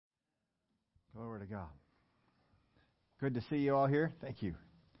Glory to God. Good to see you all here. Thank you.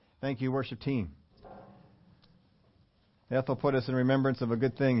 Thank you, worship team. Ethel put us in remembrance of a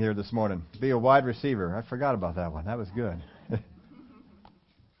good thing here this morning. Be a wide receiver. I forgot about that one. That was good.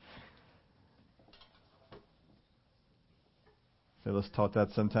 Phyllis taught that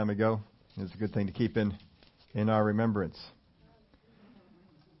some time ago. It's a good thing to keep in our remembrance.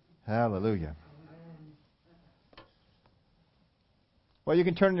 Hallelujah. Well, you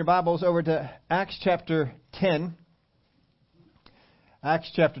can turn your Bibles over to Acts chapter 10.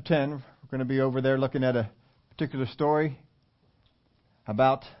 Acts chapter 10. We're going to be over there looking at a particular story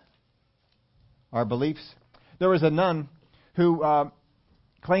about our beliefs. There was a nun who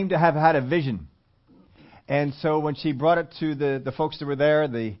claimed to have had a vision. And so when she brought it to the folks that were there,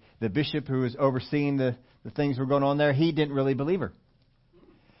 the bishop who was overseeing the things that were going on there, he didn't really believe her.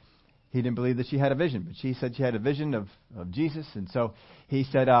 He didn't believe that she had a vision. But she said she had a vision of Jesus. And so he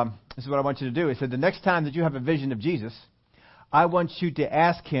said, this is what I want you to do. He said, the next time that you have a vision of Jesus, I want you to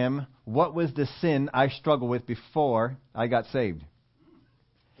ask him, what was the sin I struggled with before I got saved?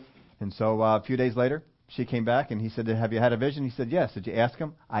 And so a few days later, she came back and he said, have you had a vision? He said, yes. Did you ask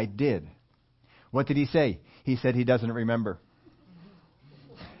him? I did. What did he say? He said he doesn't remember.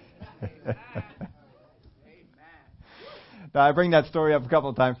 Now, I bring that story up a couple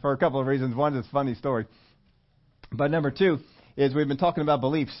of times for a couple of reasons. One, it's a funny story. But number two is we've been talking about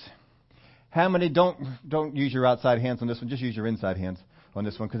beliefs. How many don't use your outside hands on this one? Just use your inside hands on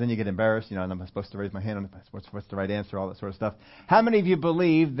this one, because then you get embarrassed. You know, and I'm supposed to raise my hand on it. What's the right answer? All that sort of stuff. How many of you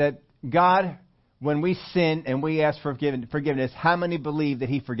believe that God, when we sin and we ask for forgiveness, how many believe that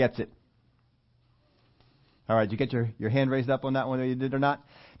he forgets it? All right, did you get your hand raised up on that one, whether you did or not?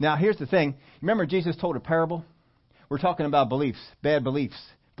 Now, here's the thing. Remember Jesus told a parable? We're talking about beliefs, bad beliefs,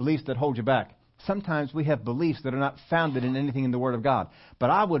 beliefs that hold you back. Sometimes we have beliefs that are not founded in anything in the Word of God. But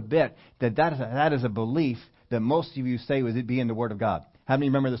I would bet that is a belief that most of you say would be in the Word of God. How many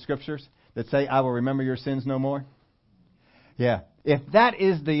remember the Scriptures that say, I will remember your sins no more? Yeah. If that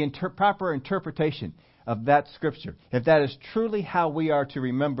is the proper interpretation of that Scripture, if that is truly how we are to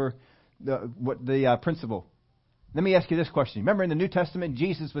remember the principle, let me ask you this question. Remember in the New Testament,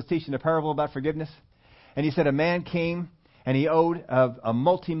 Jesus was teaching a parable about forgiveness? And he said a man came and he owed a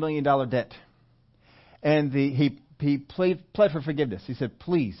multi-million-dollar debt. And he pled for forgiveness. He said,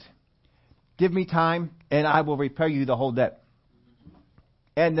 please, give me time and I will repay you the whole debt.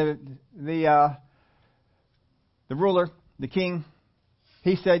 And the ruler, the king,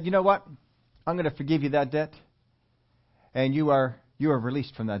 he said, you know what? I'm going to forgive you that debt. And you are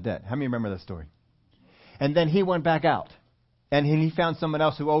released from that debt. How many remember that story? And then he went back out. And he found someone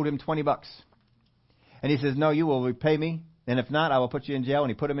else who owed him $20. And he says, no, you will repay me. And if not, I will put you in jail. And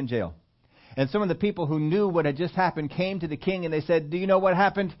he put him in jail. And some of the people who knew what had just happened came to the king and they said, do you know what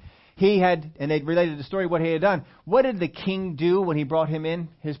happened? And they related the story, what he had done. What did the king do when he brought him in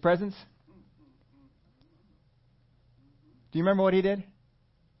his presence? Do you remember what he did?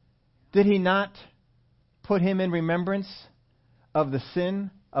 Did he not put him in remembrance of the sin,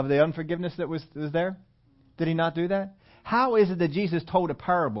 of the unforgiveness that was there? Did he not do that? How is it that Jesus told a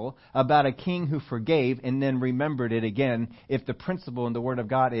parable about a king who forgave and then remembered it again if the principle in the Word of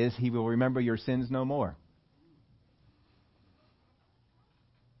God is he will remember your sins no more?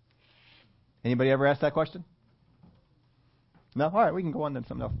 Anybody ever asked that question? No? All right, we can go on then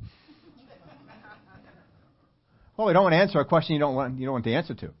something else. Well, we don't want to answer a question you don't want the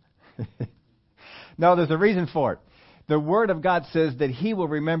answer to. No, there's a reason for it. The Word of God says that he will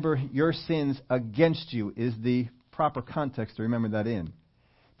remember your sins against you is the proper context to remember that in.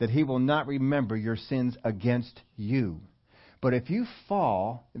 That he will not remember your sins against you. But if you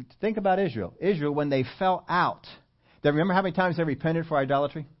fall, think about Israel. Israel, when they fell out, remember how many times they repented for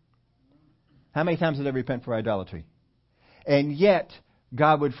idolatry? How many times did they repent for idolatry? And yet,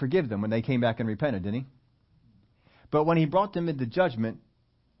 God would forgive them when they came back and repented, didn't he? But when he brought them into judgment,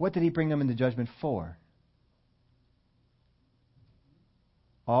 what did he bring them into judgment for?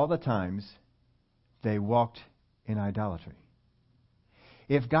 All the times they walked in idolatry.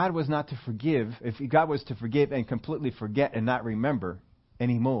 If God was not to forgive, if God was to forgive and completely forget and not remember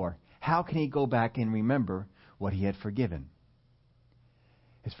anymore, how can he go back and remember what he had forgiven?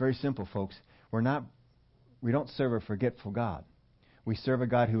 It's very simple, folks. We don't serve a forgetful God. We serve a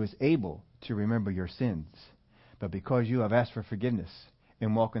God who is able to remember your sins. But because you have asked for forgiveness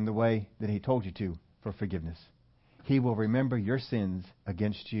and walk in the way that he told you to for forgiveness, he will remember your sins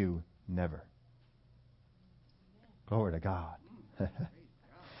against you never. Glory to God.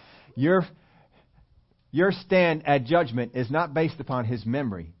 Your stand at judgment is not based upon his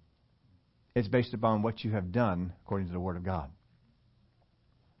memory. It's based upon what you have done according to the Word of God.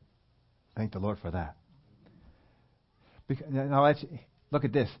 Thank the Lord for that. Now, look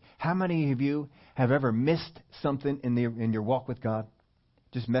at this. How many of you have ever missed something in your walk with God?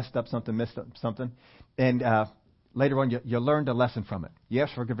 Just messed up something, and later on you learned a lesson from it. You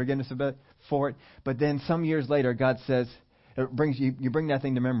ask for forgiveness for it, but then some years later, God says, you bring that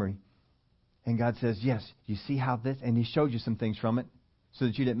thing to memory, and God says, yes, you see how this, and He showed you some things from it so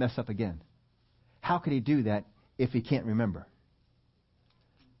that you didn't mess up again. How could He do that if He can't remember?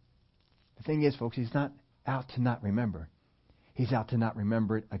 The thing is, folks, He's not out to not remember. He's out to not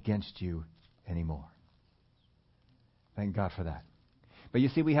remember it against you anymore. Thank God for that. But you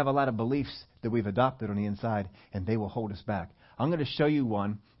see, we have a lot of beliefs that we've adopted on the inside, and they will hold us back. I'm going to show you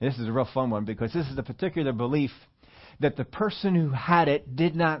one. This is a real fun one because this is a particular belief that the person who had it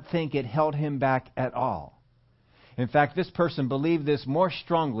did not think it held him back at all. In fact, this person believed this more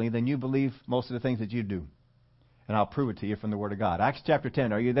strongly than you believe most of the things that you do. And I'll prove it to you from the Word of God. Acts chapter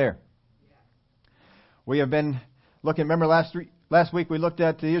 10. Are you there? Yeah. We have been looking. Remember last week we looked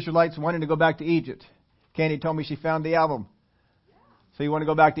at the Israelites wanting to go back to Egypt. Candy told me she found the album. So you want to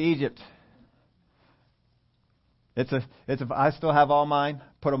go back to Egypt? I still have all mine.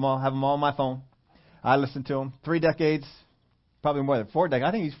 Have them all on my phone. I listen to them. 3 decades, probably more than 4 decades.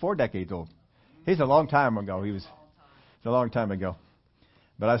 I think he's 4 decades old. He's a long time ago. It's a long time ago.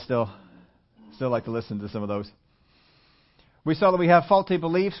 But I still like to listen to some of those. We saw that we have faulty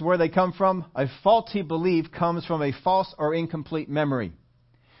beliefs. Where they come from? A faulty belief comes from a false or incomplete memory.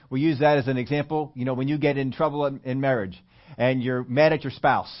 We use that as an example. You know, when you get in trouble in marriage and you're mad at your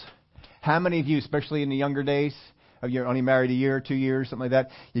spouse. How many of you, especially in the younger days, you're only married a year, 2 years, something like that,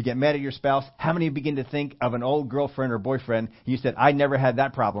 you get mad at your spouse, how many begin to think of an old girlfriend or boyfriend? You said, I never had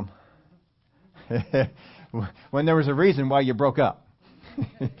that problem. When there was a reason why you broke up.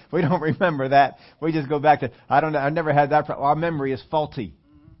 We don't remember that. We just go back to, I don't know, I never had that problem. Our memory is faulty.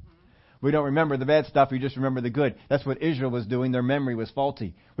 We don't remember the bad stuff, we just remember the good. That's what Israel was doing. Their memory was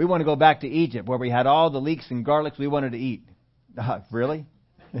faulty. We want to go back to Egypt where we had all the leeks and garlics we wanted to eat. Really?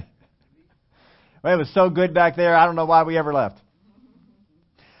 Well, it was so good back there, I don't know why we ever left.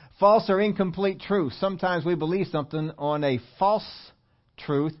 False or incomplete truth. Sometimes we believe something on a false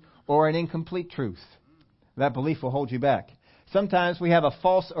truth or an incomplete truth. That belief will hold you back. Sometimes we have a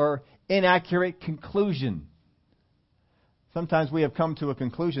false or inaccurate conclusion. Sometimes we have come to a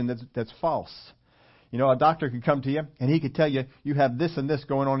conclusion that's false. You know, a doctor could come to you and he could tell you, you have this and this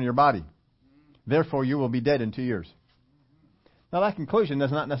going on in your body. Therefore, you will be dead in 2 years. Now, that conclusion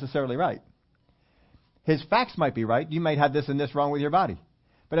is not necessarily right. His facts might be right. You might have this and this wrong with your body.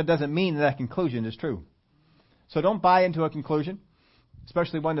 But it doesn't mean that conclusion is true. So don't buy into a conclusion,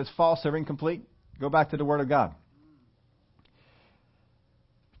 especially one that's false or incomplete. Go back to the Word of God.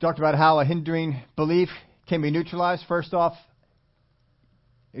 We talked about how a hindering belief can be neutralized. First off,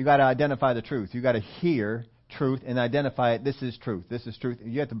 you've got to identify the truth. You've got to hear truth and identify it. This is truth. This is truth.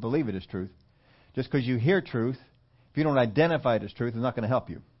 You have to believe it is truth. Just because you hear truth, if you don't identify it as truth, it's not going to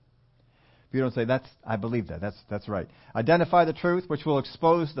help you. If you don't say, I believe that. That's right. Identify the truth, which will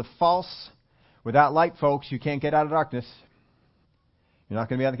expose the false. Without light, folks, you can't get out of darkness. You're not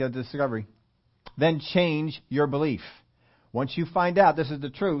going to be able to get to discovery. Then change your belief. Once you find out this is the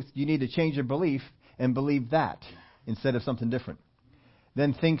truth, you need to change your belief and believe that instead of something different.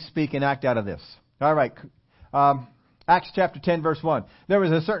 Then think, speak, and act out of this. All right. Acts chapter 10, verse 1. There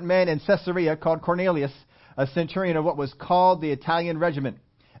was a certain man in Caesarea called Cornelius, a centurion of what was called the Italian regiment.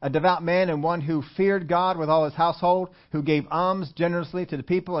 A devout man and one who feared God with all his household, who gave alms generously to the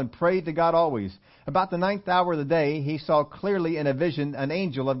people and prayed to God always. About the 9th hour of the day, he saw clearly in a vision an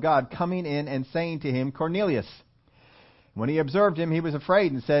angel of God coming in and saying to him, Cornelius. When he observed him, he was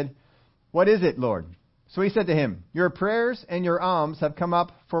afraid and said, What is it, Lord? So he said to him, Your prayers and your alms have come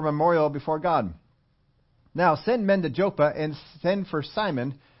up for a memorial before God. Now send men to Joppa and send for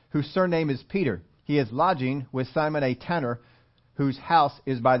Simon, whose surname is Peter. He is lodging with Simon a tanner, whose house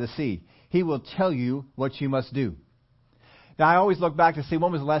is by the sea. He will tell you what you must do. Now, I always look back to see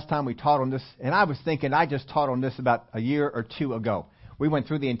when was the last time we taught on this. And I was thinking I just taught on this about a year or two ago. We went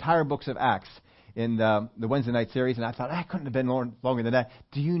through the entire books of Acts in the Wednesday night series. And I thought, that couldn't have been longer than that.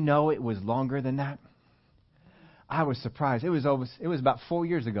 Do you know it was longer than that? I was surprised. It was about 4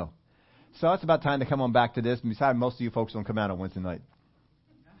 years ago. So it's about time to come on back to this. Besides, most of you folks don't come out on Wednesday night.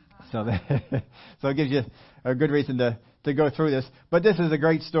 So it gives you a good reason to go through this. But this is a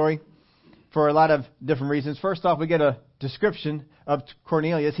great story for a lot of different reasons. First off, we get a description of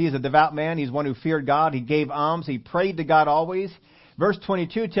Cornelius. He is a devout man. He's one who feared God. He gave alms. He prayed to God always. Verse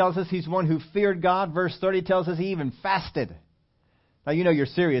 22 tells us he's one who feared God. Verse 30 tells us he even fasted. Now, you know you're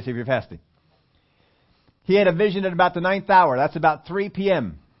serious if you're fasting. He had a vision at about the 9th hour. That's about 3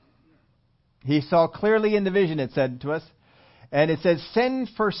 p.m. He saw clearly in the vision, it said to us. And it says, send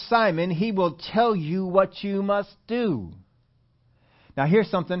for Simon. He will tell you what you must do. Now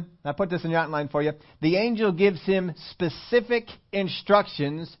here's something. I put this in your outline for you. The angel gives him specific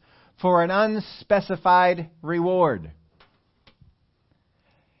instructions for an unspecified reward.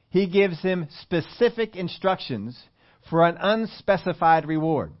 He gives him specific instructions for an unspecified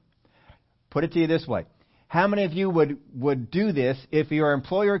reward. Put it to you this way. How many of you would do this if your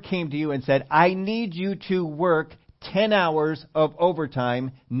employer came to you and said, I need you to work 10 hours of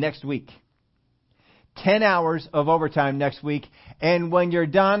overtime next week? 10 hours of overtime next week, and when you're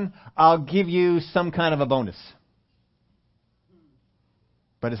done, I'll give you some kind of a bonus.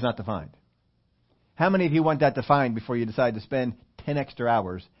 But it's not defined. How many of you want that defined before you decide to spend 10 extra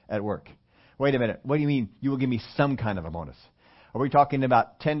hours at work? Wait a minute. What do you mean you will give me some kind of a bonus? Are we talking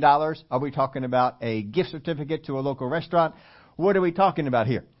about $10? Are we talking about a gift certificate to a local restaurant? What are we talking about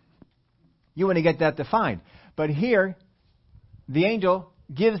here? You want to get that defined. But here, the angel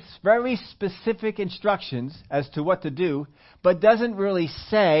gives very specific instructions as to what to do, but doesn't really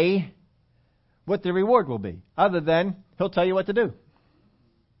say what the reward will be, other than he'll tell you what to do.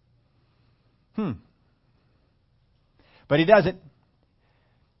 But he does it.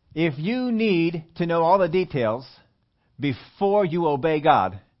 If you need to know all the details before you obey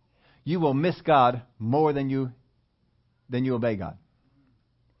God, you will miss God more than you obey God.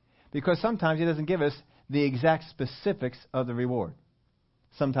 Because sometimes he doesn't give us the exact specifics of the reward.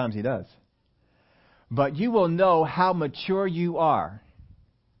 Sometimes he does. But you will know how mature you are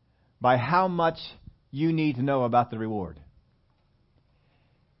by how much you need to know about the reward.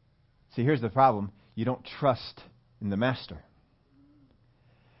 See, here's the problem. You don't trust in the master.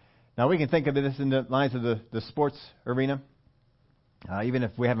 Now, we can think of this in the lines of the sports arena. Even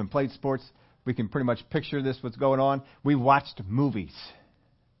if we haven't played sports, we can pretty much picture this, what's going on. We've watched movies.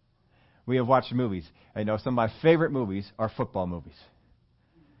 We have watched movies. I know some of my favorite movies are football movies.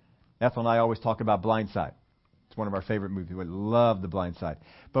 Ethel and I always talk about Blind Side. It's one of our favorite movies. We love The Blind Side.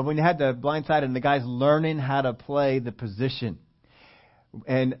 But when you had The Blind Side and the guy's learning how to play the position,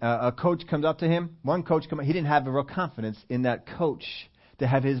 and a coach comes up to him, one coach he didn't have a real confidence in that coach to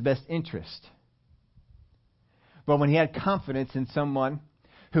have his best interest. But when he had confidence in someone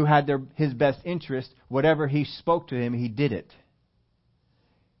who had his best interest, whatever he spoke to him, he did it.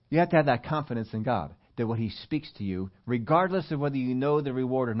 You have to have that confidence in God, that what he speaks to you, regardless of whether you know the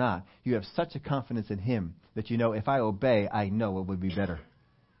reward or not, you have such a confidence in him that you know, if I obey, I know it would be better.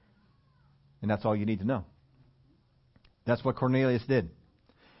 And that's all you need to know. That's what Cornelius did.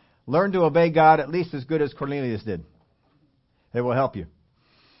 Learn to obey God at least as good as Cornelius did. It will help you.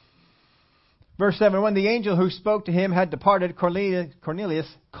 Verse 7, when the angel who spoke to him had departed, Cornelius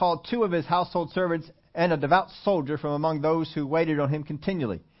called 2 of his household servants and a devout soldier from among those who waited on him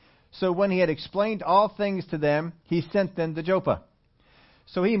continually. So when he had explained all things to them, he sent them to Joppa.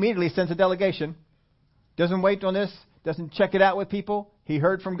 So he immediately sends a delegation. Doesn't wait on this. Doesn't check it out with people. He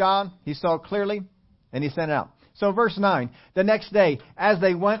heard from God. He saw clearly. And he sent it out. So verse 9. The next day, as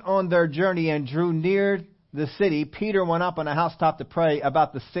they went on their journey and drew near the city, Peter went up on a housetop to pray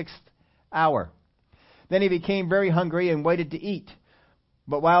about the 6th hour. Then he became very hungry and waited to eat.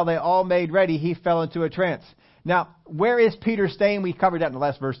 But while they all made ready, he fell into a trance. Now, where is Peter staying? We covered that in the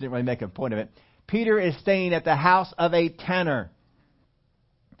last verse. Didn't really make a point of it. Peter is staying at the house of a tanner.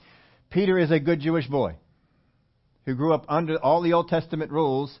 Peter is a good Jewish boy who grew up under all the Old Testament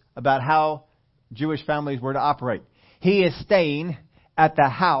rules about how Jewish families were to operate. He is staying at the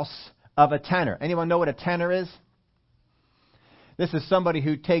house of a tanner. Anyone know what a tanner is? This is somebody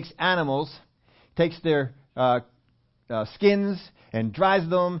who takes animals, takes their skins and dries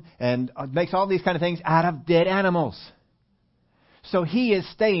them and makes all these kind of things out of dead animals. So he is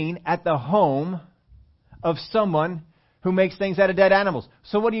staying at the home of someone who makes things out of dead animals.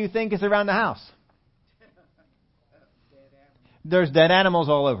 So what do you think is around the house? There's dead animals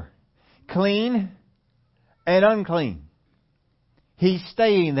all over. Clean and unclean. He's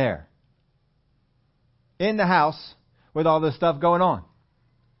staying there in the house with all this stuff going on.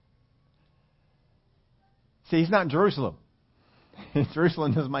 See, he's not in Jerusalem. In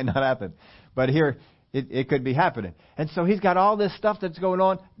Jerusalem, this might not happen. But here, it could be happening. And so he's got all this stuff that's going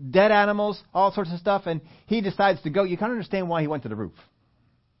on, dead animals, all sorts of stuff, and he decides to go. You can understand why he went to the roof.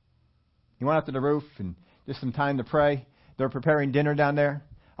 He went up to the roof and just some time to pray. They're preparing dinner down there.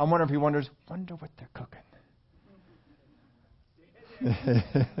 I wonder if he wonder what they're cooking.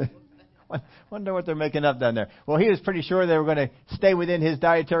 Wonder what they're making up down there. Well, he was pretty sure they were going to stay within his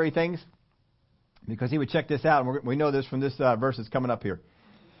dietary things, because he would check this out, and we know this from this verse that's coming up here.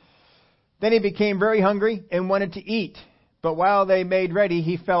 Then he became very hungry and wanted to eat. But while they made ready,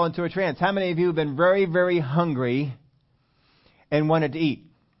 he fell into a trance. How many of you have been very, very hungry and wanted to eat?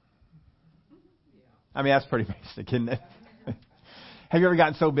 I mean, that's pretty basic, isn't it? Have you ever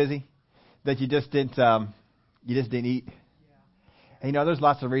gotten so busy that you just didn't eat? And you know, there's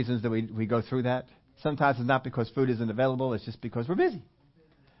lots of reasons that we go through that. Sometimes it's not because food isn't available. It's just because we're busy.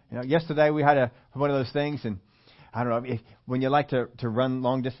 You know, yesterday we had one of those things, and I don't know, when you like to run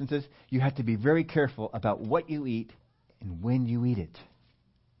long distances, you have to be very careful about what you eat and when you eat it.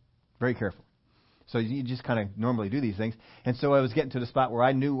 Very careful. So you just kind of normally do these things. And so I was getting to the spot where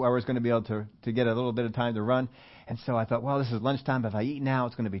I knew I was going to be able to get a little bit of time to run. And so I thought, well, this is lunchtime. If I eat now,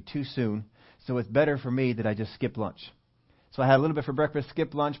 it's going to be too soon. So it's better for me that I just skip lunch. So I had a little bit for breakfast,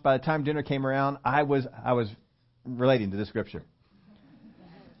 skipped lunch. By the time dinner came around, I was relating to the scripture.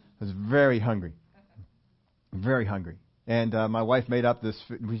 I was very hungry. Very hungry. And my wife made up this.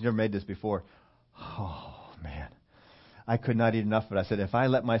 We've never made this before. Oh, man. I could not eat enough, but I said, if I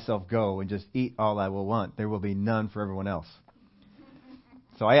let myself go and just eat all I will want, there will be none for everyone else.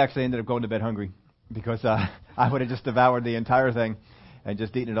 So I actually ended up going to bed hungry because I would have just devoured the entire thing and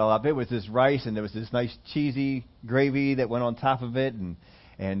just eaten it all up. It was this rice, and there was this nice cheesy gravy that went on top of it,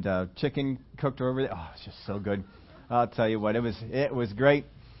 and chicken cooked over it. Oh, it's just so good. I'll tell you what, it was great.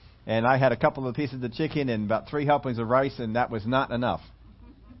 And I had a couple of pieces of chicken and about 3 helpings of rice, and that was not enough.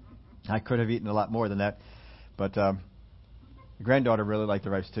 I could have eaten a lot more than that. But the granddaughter really liked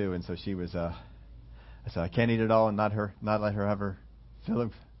the rice too, and so she was. I said, I can't eat it all and not let her have her fill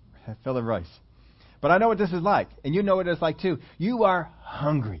of rice. But I know what this is like, and you know what it's like too. You are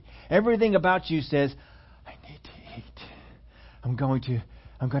hungry. Everything about you says, I need to eat. I'm going to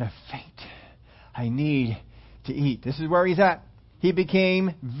faint. I need to eat. This is where he's at. He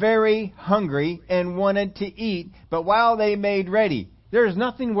became very hungry and wanted to eat. But while they made ready, there is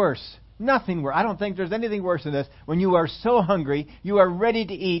nothing worse. Nothing worse. I don't think there's anything worse than this. When you are so hungry, you are ready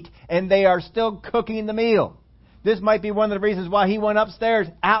to eat, and they are still cooking the meal. This might be one of the reasons why he went upstairs,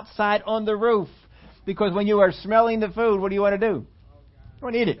 outside on the roof. Because when you are smelling the food, what do you want to do? You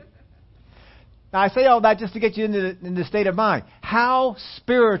want to eat it. Now, I say all that just to get you in the state of mind. How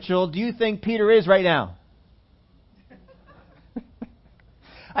spiritual do you think Peter is right now?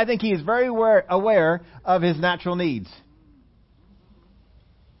 I think he is very aware of his natural needs.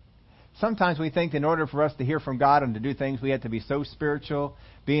 Sometimes we think in order for us to hear from God and to do things, we have to be so spiritual,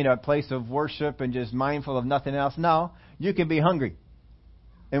 be in a place of worship and just mindful of nothing else. No, you can be hungry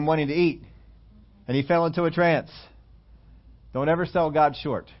and wanting to eat. And he fell into a trance. Don't ever sell God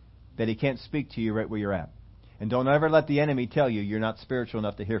short that he can't speak to you right where you're at. And don't ever let the enemy tell you you're not spiritual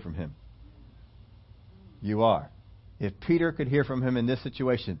enough to hear from him. You are. If Peter could hear from him in this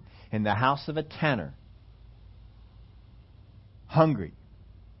situation, in the house of a tanner, hungry,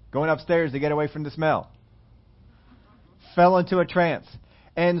 going upstairs to get away from the smell, fell into a trance,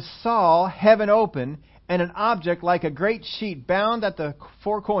 and saw heaven open, and an object like a great sheet bound at the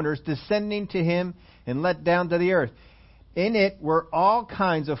 4 corners descending to him and let down to the earth. In it were all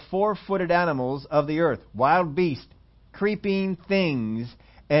kinds of 4-footed animals of the earth, wild beasts, creeping things,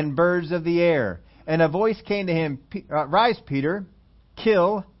 and birds of the air. And a voice came to him, Rise, Peter,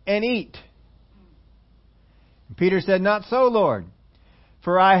 kill and eat. And Peter said, Not so, Lord,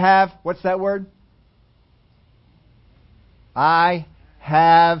 for I have, what's that word? I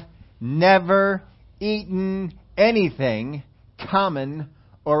have never eaten anything common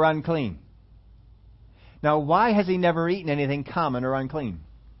or unclean. Now, why has he never eaten anything common or unclean?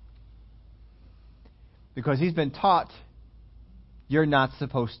 Because he's been taught you're not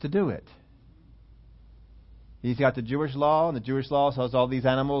supposed to do it. He's got the Jewish law, and the Jewish law says all these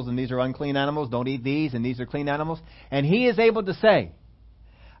animals, and these are unclean animals, don't eat these, and these are clean animals. And he is able to say,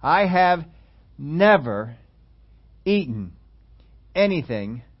 I have never eaten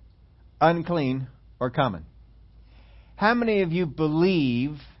anything unclean or common. How many of you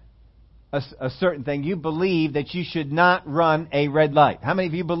believe a certain thing? You believe that you should not run a red light. How many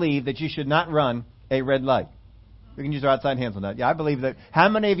of you believe that you should not run a red light? We can use our outside hands on that. Yeah, I believe that. How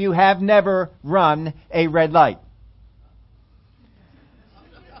many of you have never run a red light?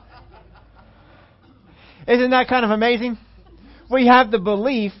 Isn't that kind of amazing? We have the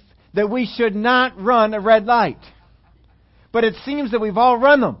belief that we should not run a red light. But it seems that we've all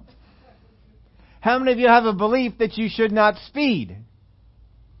run them. How many of you have a belief that you should not speed?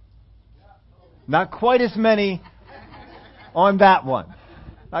 Not quite as many on that one.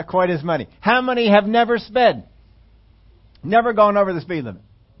 Not quite as many. How many have never sped? Never gone over the speed limit.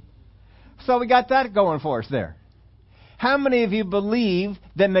 So we got that going for us there. How many of you believe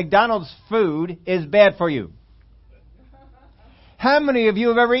that McDonald's food is bad for you? How many of you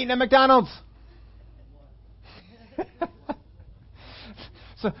have ever eaten at McDonald's?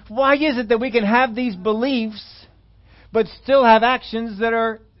 So why is it that we can have these beliefs but still have actions that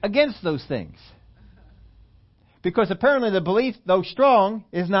are against those things? Because apparently the belief, though strong,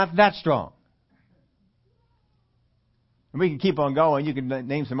 is not that strong. And we can keep on going. You can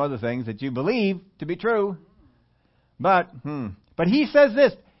name some other things that you believe to be true. But he says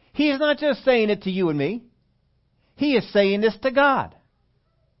this. He is not just saying it to you and me. He is saying this to God.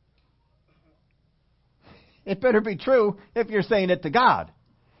 It better be true if you're saying it to God.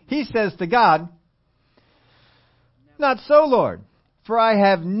 He says to God, "Not so, Lord, for I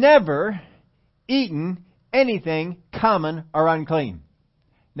have never eaten anything common or unclean."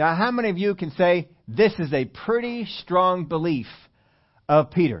 Now, how many of you can say this is a pretty strong belief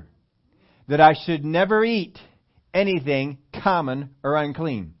of Peter, that I should never eat anything common or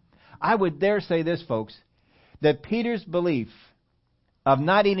unclean? I would dare say this, folks, that Peter's belief of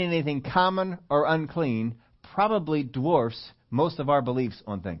not eating anything common or unclean probably dwarfs most of our beliefs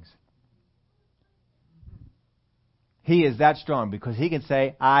on things. He is that strong because he can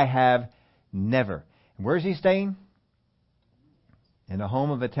say, I have never. And where's he staying? In the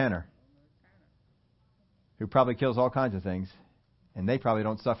home of a tanner who probably kills all kinds of things, and they probably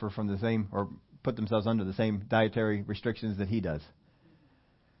don't suffer from the same or put themselves under the same dietary restrictions that he does.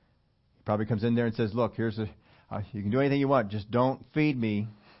 He probably comes in there and says, look, you can do anything you want, just don't feed me.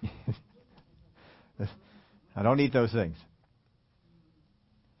 I don't eat those things.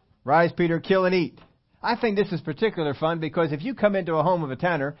 Rise, Peter, kill and eat. I think this is particular fun because if you come into a home of a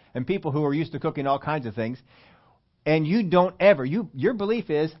tanner and people who are used to cooking all kinds of things, and you don't ever, your belief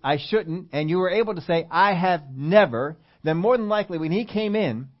is, I shouldn't, and you were able to say, I have never, then more than likely when he came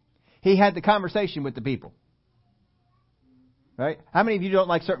in, he had the conversation with the people. Right? How many of you don't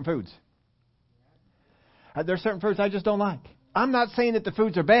like certain foods? There are certain foods I just don't like. I'm not saying that the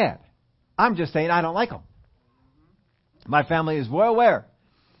foods are bad. I'm just saying I don't like them. My family is well aware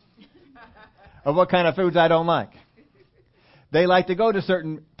of what kind of foods I don't like. They like to go to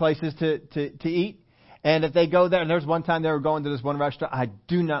certain places to eat. And if they go there, and there's one time they were going to this one restaurant, I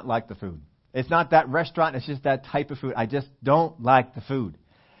do not like the food. It's not that restaurant, it's just that type of food. I just don't like the food.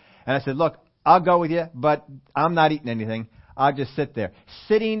 And I said, look, I'll go with you, but I'm not eating anything. I'll just sit there.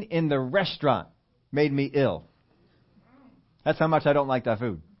 Sitting in the restaurant made me ill. That's how much I don't like that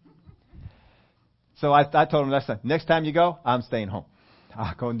food. So I told him, next time you go, I'm staying home.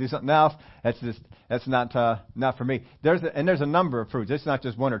 I'll go and do something else. That's not for me. There's a number of foods. It's not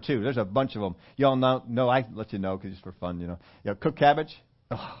just one or two. There's a bunch of them. You all know. I let you know because it's for fun. Cooked cabbage.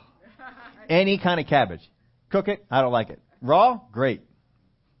 Oh. Any kind of cabbage. Cook it. I don't like it. Raw, great.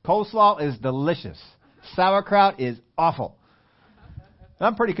 Coleslaw is delicious. Sauerkraut is awful.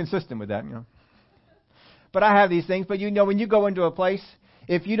 I'm pretty consistent with that. But I have these things. But when you go into a place,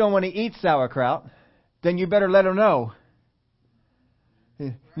 if you don't want to eat sauerkraut, then you better let them know.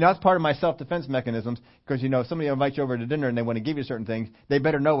 That's part of my self-defense mechanisms because, somebody invites you over to dinner and they want to give you certain things, they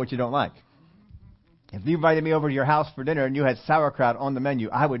better know what you don't like. If you invited me over to your house for dinner and you had sauerkraut on the menu,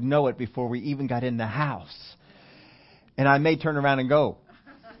 I would know it before we even got in the house. And I may turn around and go.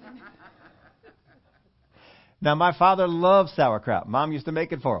 Now, my father loved sauerkraut. Mom used to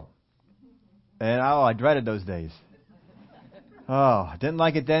make it for him. And, I dreaded those days. Oh, didn't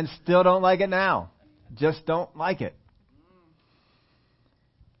like it then, still don't like it now. Just don't like it.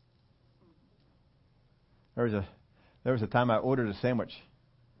 There was a time I ordered a sandwich.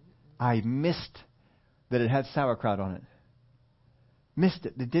 I missed that it had sauerkraut on it. Missed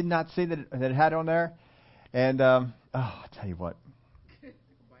it. They did not see that it had on there. And, I'll tell you what.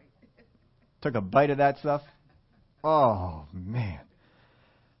 Took a bite of that stuff. Oh, man.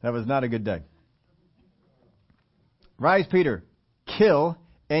 That was not a good day. Rise, Peter. Kill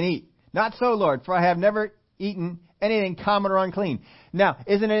and eat. Not so, Lord, for I have never eaten anything common or unclean. Now,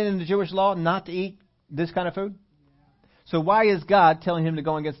 isn't it in the Jewish law not to eat this kind of food? So why is God telling him to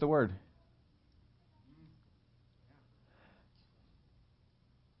go against the word?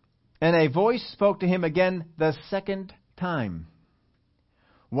 And a voice spoke to him again the second time.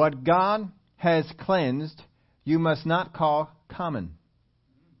 What God has cleansed, you must not call common.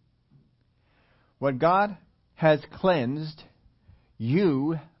 What God has cleansed,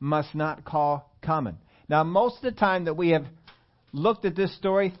 you must not call common. Now, most of the time that we have looked at this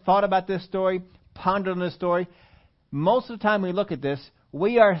story, thought about this story, pondered on this story, most of the time we look at this,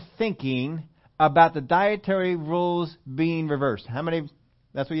 we are thinking about the dietary rules being reversed. How many?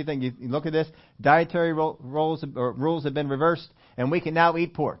 That's what you think. You look at this, dietary rules have been reversed, and we can now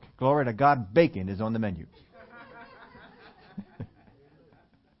eat pork. Glory to God, bacon is on the menu.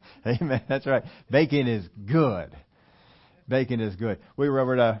 Amen. That's right. Bacon is good. Bacon is good. We were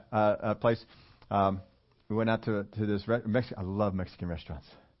over at a place we went out to this Mexican. I love Mexican restaurants.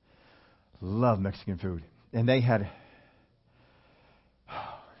 Love Mexican food. And they had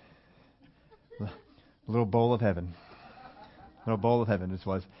a little bowl of heaven. A little bowl of heaven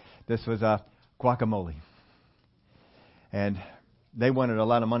This was guacamole. And they wanted a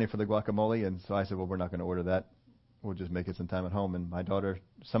lot of money for the guacamole. And so I said, well, we're not going to order that. We'll just make it sometime at home. And my daughter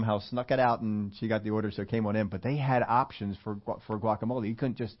somehow snuck it out, and she got the order, so it came on in. But they had options for guacamole. You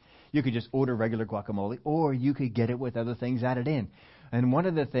could just order regular guacamole, or you could get it with other things added in. And one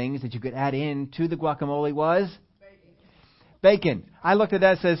of the things that you could add in to the guacamole was bacon. I looked at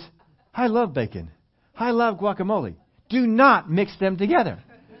that and says, I love bacon. I love guacamole. Do not mix them together.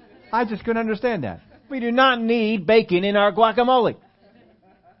 I just couldn't understand that. We do not need bacon in our guacamole.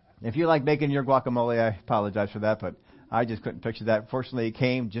 If you like bacon in your guacamole, I apologize for that, but I just couldn't picture that. Fortunately, it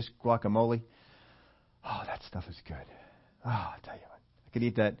came just guacamole. Oh, that stuff is good. Oh, I tell you what, I could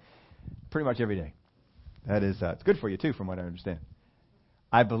eat that pretty much every day. That is, it's good for you too, from what I understand.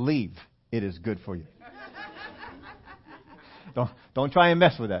 I believe it is good for you. Don't try and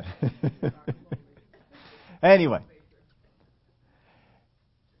mess with that. Anyway,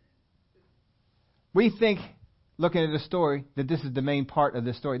 we think, looking at the story, that this is the main part of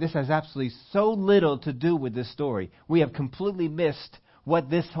this story. This has absolutely so little to do with this story. We have completely missed what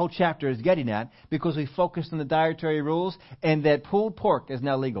this whole chapter is getting at because we focused on the dietary rules and that pulled pork is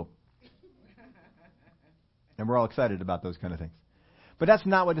now legal. And we're all excited about those kind of things. But that's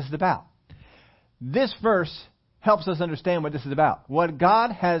not what this is about. This verse helps us understand what this is about. What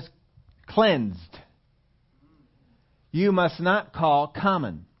God has cleansed, you must not call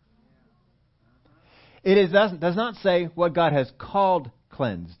common. It does not say what God has called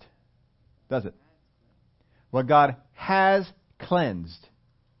cleansed, does it? What God has cleansed,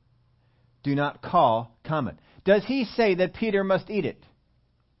 do not call common. Does he say that Peter must eat it?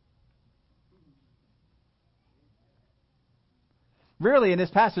 Really, in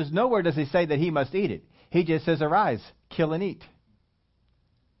this passage, nowhere does he say that he must eat it. He just says, arise, kill and eat.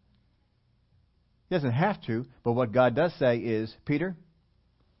 He doesn't have to, but what God does say is, Peter,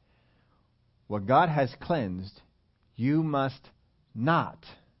 what God has cleansed, you must not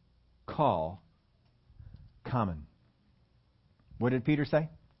call common. What did Peter say?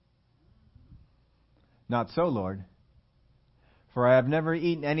 Not so, Lord, for I have never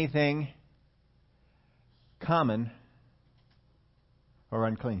eaten anything common or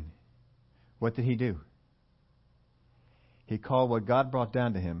unclean. What did he do? He called what God brought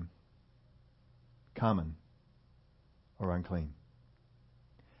down to him common or unclean.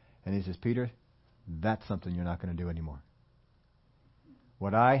 And he says, Peter, that's something you're not going to do anymore.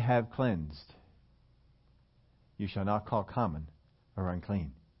 What I have cleansed, you shall not call common or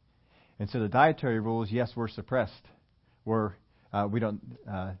unclean. And so the dietary rules, yes, were suppressed. God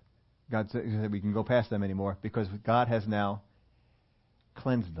said we can go past them anymore because God has now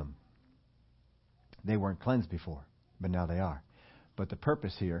cleansed them. They weren't cleansed before, but now they are. But the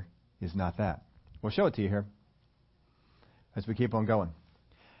purpose here is not that. We'll show it to you here as we keep on going.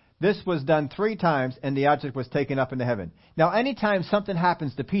 This was done 3 times, and the object was taken up into heaven. Now, anytime something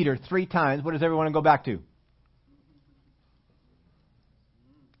happens to Peter 3 times, what does everyone go back to?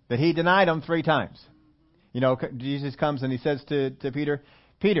 That he denied him 3 times. You know, Jesus comes and he says to Peter,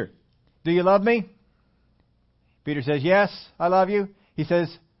 Peter, do you love me? Peter says, yes, I love you. He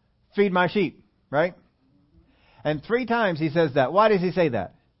says, feed my sheep, right? And 3 times he says that. Why does he say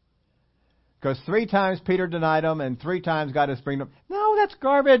that? Because 3 times Peter denied him, and 3 times God has brought him. No, that's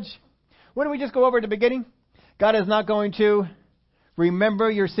garbage. What did we just go over at the beginning? God is not going to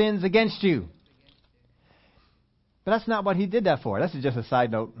remember your sins against you. But that's not what he did that for. This is just a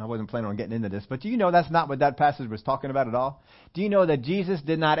side note. I wasn't planning on getting into this. But do you know that's not what that passage was talking about at all? Do you know that Jesus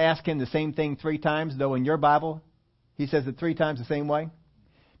did not ask him the same thing 3 times, though in your Bible he says it 3 times the same way?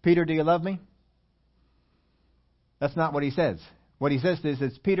 Peter, do you love me? That's not what he says. What he says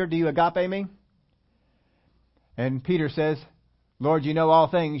is, Peter, do you agape me? And Peter says, Lord, you know all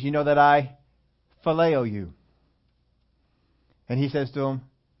things. You know that I phileo you. And he says to him,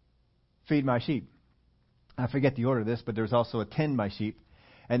 feed my sheep. I forget the order of this, but there's also attend my sheep.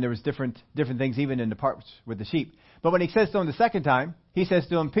 And there was different things even in the parts with the sheep. But when he says to him the second time, he says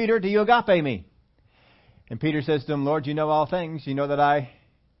to him, Peter, do you agape me? And Peter says to him, Lord, you know all things. You know that I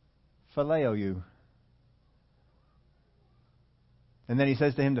phileo you. And then he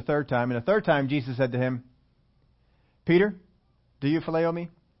says to him the third time. And the third time Jesus said to him, Peter, do you phileo me?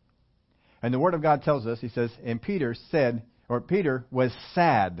 And the Word of God tells us, he says, and Peter was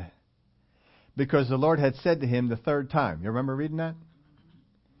sad because the Lord had said to him the third time. You remember reading that?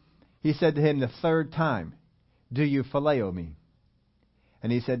 He said to him the third time, do you phileo me?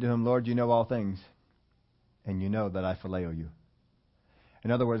 And he said to him, Lord, you know all things. and you know that I phileo you.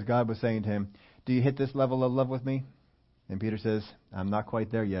 In other words, God was saying to him, do you hit this level of love with me? And Peter says, I'm not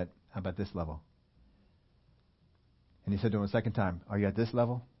quite there yet. How about this level? And he said to him a second time, are you at this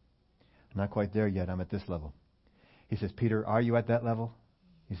level? I'm not quite there yet. I'm at this level. He says, Peter, are you at that level?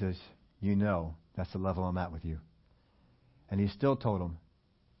 He says, you know that's the level I'm at with you. And he still told him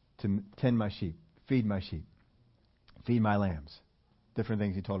to tend my sheep, feed my lambs. Different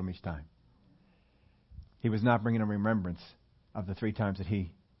things he told him each time. He was not bringing him remembrance of the 3 times that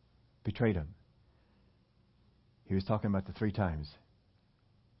he betrayed him. He was talking about the 3 times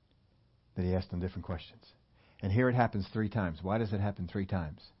that he asked him different questions. And here it happens 3 times. Why does it happen 3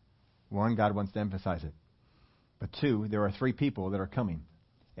 times? 1, God wants to emphasize it. But 2, there are 3 people that are coming.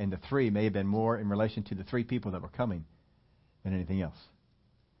 And the 3 may have been more in relation to the 3 people that were coming than anything else.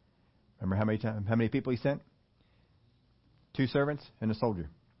 Remember how many people he sent? 2 servants and a soldier.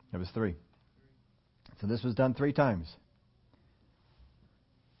 It was 3. So this was done 3 times.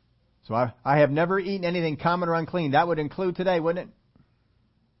 So I have never eaten anything common or unclean. That would include today, wouldn't it?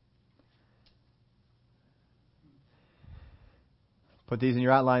 Put these in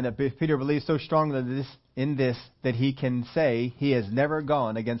your outline that Peter believes so strongly in this that he can say he has never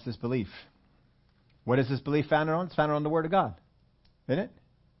gone against this belief. What is this belief founded on? It's founded on the Word of God. Isn't it?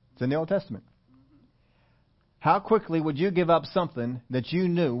 It's in the Old Testament. How quickly would you give up something that you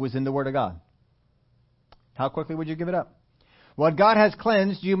knew was in the Word of God? How quickly would you give it up? What God has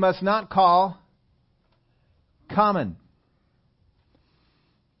cleansed, you must not call common.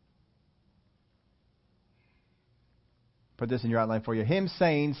 Put this in your outline for you. Him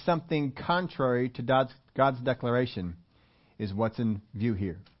saying something contrary to God's declaration is what's in view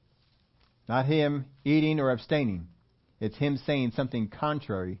here. Not him eating or abstaining. It's him saying something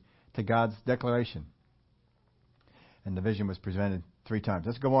contrary to God's declaration. And the vision was presented 3 times.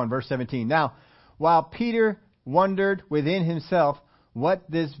 Let's go on. Verse 17. Now, while Peter wondered within himself what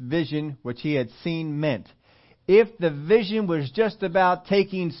this vision which he had seen meant. If the vision was just about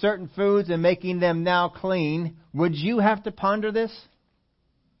taking certain foods and making them now clean, would you have to ponder this?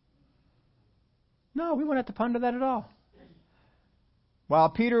 No, we wouldn't have to ponder that at all. While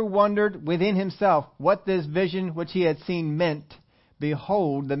Peter wondered within himself what this vision which he had seen meant,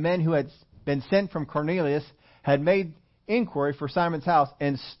 behold, the men who had been sent from Cornelius had made inquiry for Simon's house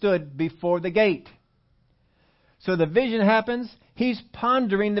and stood before the gate. So the vision happens. He's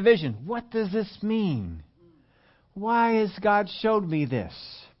pondering the vision. What does this mean? Why has God showed me this?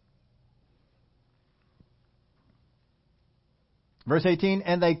 Verse 18,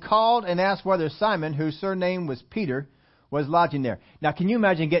 and they called and asked whether Simon, whose surname was Peter, was lodging there. Now, can you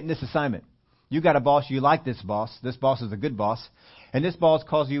imagine getting this assignment? You got a boss, you like this boss. This boss is a good boss. And this boss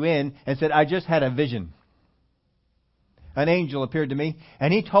calls you in and said, I just had a vision. An angel appeared to me,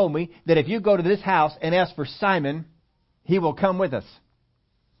 and he told me that if you go to this house and ask for Simon, he will come with us.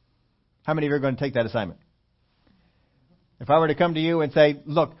 How many of you are going to take that assignment? If I were to come to you and say,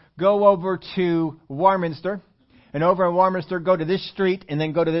 look, go over to Warminster, and over in Warminster, go to this street, and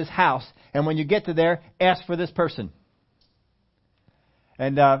then go to this house, and when you get to there, ask for this person.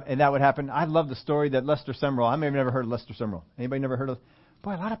 And that would happen. I love the story that Lester Summerall, I may have never heard of Lester Summerall. Anybody never heard of?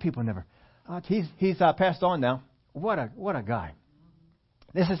 Boy, a lot of people never. He's passed on now. What a guy.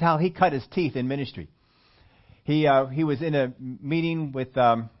 This is how he cut his teeth in ministry. He was in a meeting with,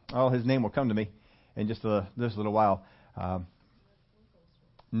 his name will come to me in just this little while.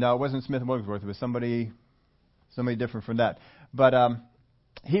 No, it wasn't Smith Wigglesworth. It was somebody different from that. But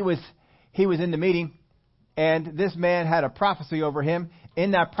he was in the meeting, and this man had a prophecy over him.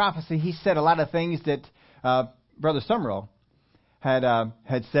 In that prophecy, he said a lot of things that Brother Summerall had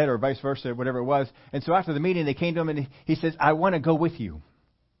said, or vice versa, whatever it was. And so after the meeting, they came to him and he says, I want to go with you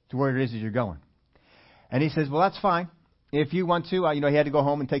to where it is that you're going. And he says, well, that's fine. If you want to, he had to go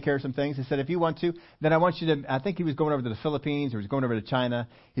home and take care of some things. He said, if you want to, then I want you to, I think he was going over to the Philippines, or he was going over to China.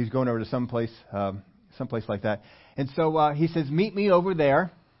 He was going over to someplace like that. And so he says, meet me over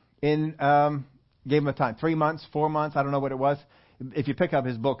there gave him a time, 3 months, 4 months, I don't know what it was. If you pick up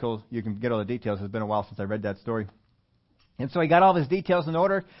his book, you can get all the details. It's been a while since I read that story. And so he got all of his details in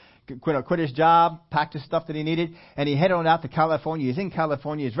order, quit his job, packed his stuff that he needed, and he headed on out to California. He's in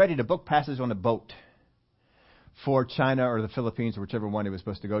California. He's ready to book passage on a boat for China or the Philippines or whichever one he was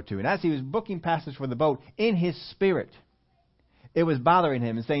supposed to go to. And as he was booking passage for the boat, in his spirit, it was bothering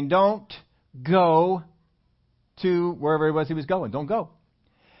him and saying, don't go to wherever it was he was going. Don't go.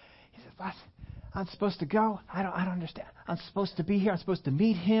 He said, what? I'm supposed to go? I don't understand. I'm supposed to be here. I'm supposed to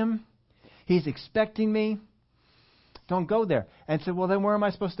meet him. He's expecting me. Don't go there. And said, well, then where am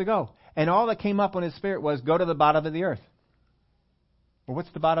I supposed to go? And all that came up on his spirit was, go to the bottom of the earth. Well,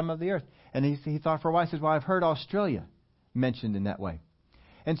 what's the bottom of the earth? And he thought for a while. He says, well, I've heard Australia mentioned in that way.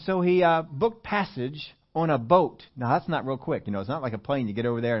 And so he booked passage on a boat. Now, that's not real quick. It's not like a plane. You get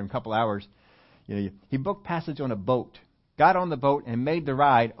over there in a couple hours. He booked passage on a boat, got on the boat, and made the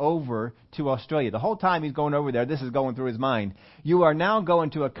ride over to Australia. The whole time he's going over there, this is going through his mind. You are now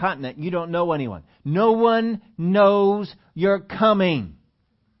going to a continent. You don't know anyone. No one knows you're coming.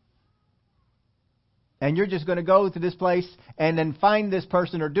 And you're just going to go to this place and then find this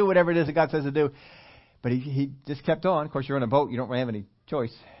person or do whatever it is that God says to do. But he just kept on. Of course, you're on a boat. You don't really have any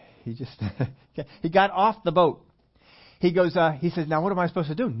choice. He got off the boat. He says, now what am I supposed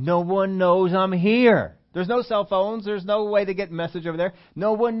to do? No one knows I'm here. There's no cell phones. There's no way to get a message over there.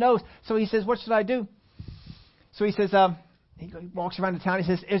 No one knows. So he says, what should I do? So he says, he walks around the town. He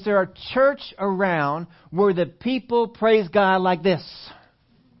says, is there a church around where the people praise God like this?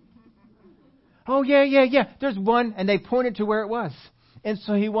 Oh, yeah. There's one. And they pointed to where it was. And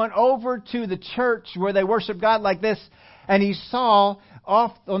so he went over to the church where they worship God like this. And he saw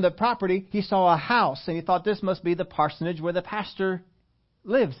off on the property, he saw a house. And he thought this must be the parsonage where the pastor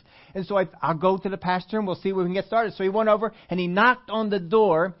lives. And so I'll go to the pastor and we'll see where we can get started. So he went over and he knocked on the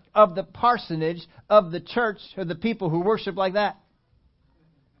door of the parsonage of the church or the people who worship like that.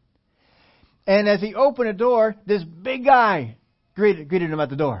 And as he opened the door, this big guy greeted him at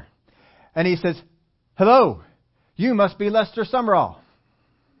the door. And he says, hello, you must be Lester Summerall.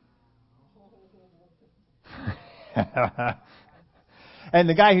 And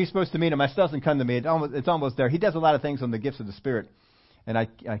the guy who's supposed to meet him, it doesn't come to me. It's almost there. He does a lot of things on the gifts of the Spirit. And I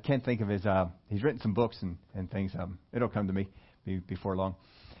can't think of his, he's written some books and things. It'll come to me before long.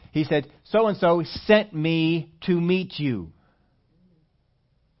 He said, so-and-so sent me to meet you.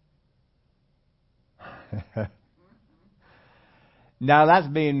 Now that's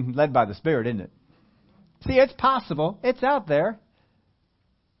being led by the Spirit, isn't it? See, it's possible. It's out there.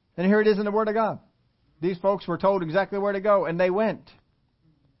 And here it is in the Word of God. These folks were told exactly where to go, and they went.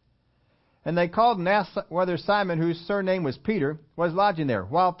 And they called and asked whether Simon, whose surname was Peter, was lodging there.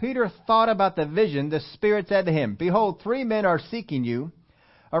 While Peter thought about the vision, the Spirit said to him, behold, 3 men are seeking you.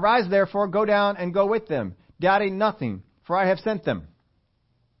 Arise, therefore, go down and go with them, doubting nothing, for I have sent them.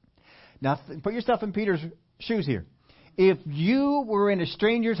 Now, put yourself in Peter's shoes here. If you were in a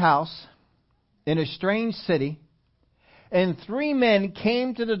stranger's house, in a strange city, and 3 men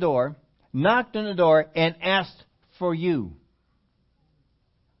came to the door, knocked on the door, and asked for you,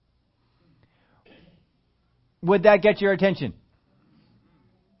 would that get your attention?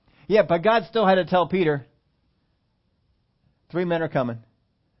 Yeah, but God still had to tell Peter, 3 men are coming.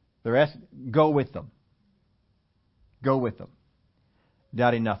 The rest, go with them. Go with them.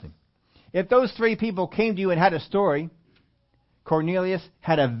 Doubting nothing. If those 3 people came to you and had a story, Cornelius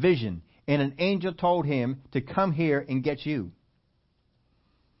had a vision, and an angel told him to come here and get you.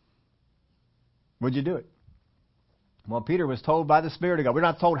 Would you do it? Well, Peter was told by the Spirit of God. We're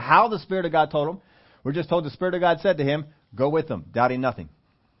not told how the Spirit of God told him. We're just told the Spirit of God said to him, go with them, doubting nothing.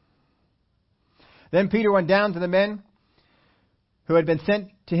 Then Peter went down to the men who had been sent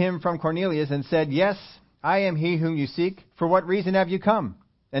to him from Cornelius and said, yes, I am he whom you seek. For what reason have you come?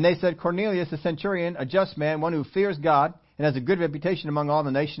 And they said, Cornelius, the centurion, a just man, one who fears God and has a good reputation among all the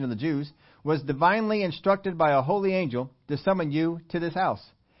nation of the Jews, was divinely instructed by a holy angel to summon you to this house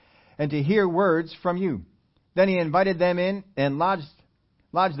and to hear words from you. Then he invited them in and lodged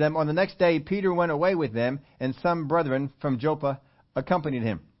them. On the next day, Peter went away with them, and some brethren from Joppa accompanied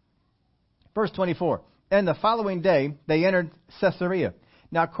him. Verse 24, and the following day they entered Caesarea.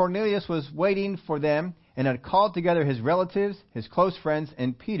 Now Cornelius was waiting for them and had called together his relatives, his close friends,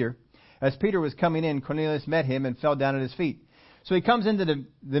 and Peter. As Peter was coming in, Cornelius met him and fell down at his feet. So he comes into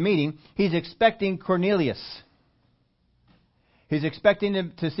the meeting. He's expecting Cornelius. He's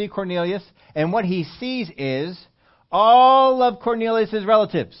expecting to see Cornelius, and what he sees is all of Cornelius'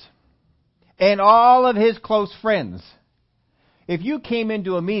 relatives and all of his close friends. If you came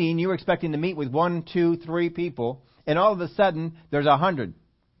into a meeting, you were expecting to meet with 1, 2, 3 people, and all of a sudden there's 100.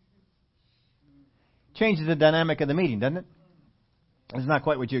 Changes the dynamic of the meeting, doesn't it? It's not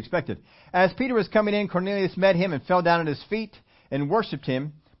quite what you expected. As Peter was coming in, Cornelius met him and fell down at his feet and worshipped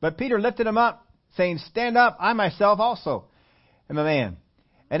him. But Peter lifted him up, saying, stand up, I myself also am a man.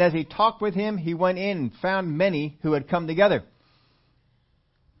 And as he talked with him, he went in and found many who had come together.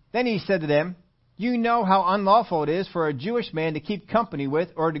 Then he said to them, you know how unlawful it is for a Jewish man to keep company with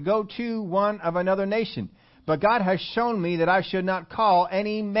or to go to one of another nation. But God has shown me that I should not call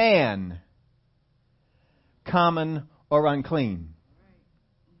any man common or unclean.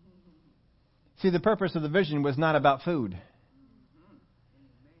 See, the purpose of the vision was not about food.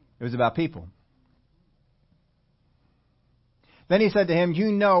 It was about people. Then he said to him,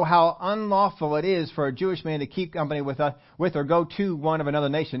 you know how unlawful it is for a Jewish man to keep company with or go to one of another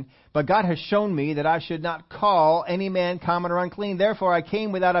nation. But God has shown me that I should not call any man common or unclean. Therefore I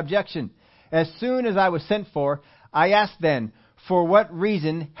came without objection. As soon as I was sent for, I asked then, for what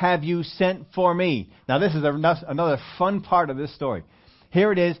reason have you sent for me? Now this is another fun part of this story.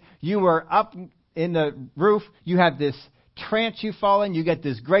 Here it is. You were up in the roof. You have this trance you fall in. You get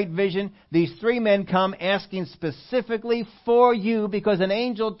this great vision. These three men come asking specifically for you because an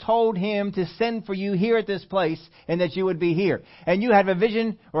angel told him to send for you here at this place and that you would be here. And you have a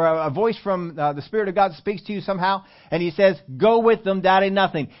vision or a voice from the Spirit of God speaks to you somehow. And he says, go with them, doubting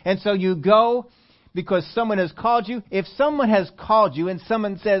nothing. And so you go because someone has called you. If someone has called you and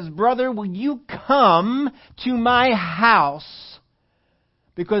someone says, brother, will you come to my house?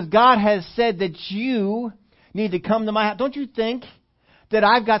 Because God has said that you need to come to my house. Don't you think that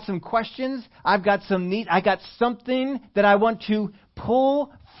I've got some questions? I got something that I want to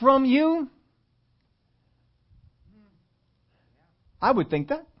pull from you? I would think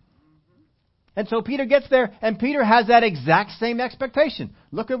that. And so Peter gets there, and Peter has that exact same expectation.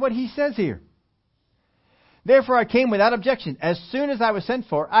 Look at what he says here. Therefore I came without objection. As soon as I was sent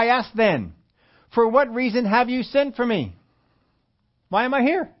for, I asked then, for what reason have you sent for me? Why am I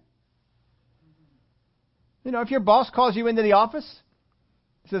here? You know, if your boss calls you into the office,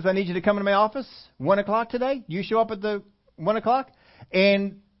 says, I need you to come into my office, 1 o'clock today, you show up at the 1 o'clock,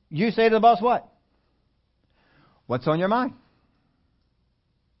 and you say to the boss what? What's on your mind?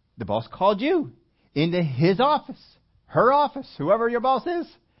 The boss called you into his office, her office, whoever your boss is,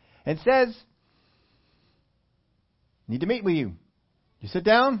 and says, need to meet with you. You sit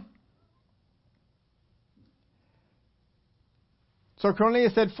down. So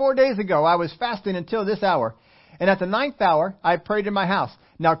Cornelius said, 4 days ago I was fasting until this hour, and at the 9th hour I prayed in my house.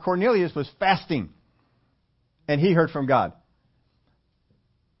 Now Cornelius was fasting, and he heard from God.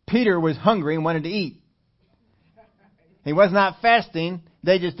 Peter was hungry and wanted to eat. He was not fasting,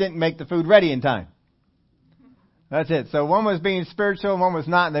 they just didn't make the food ready in time. That's it. So one was being spiritual, one was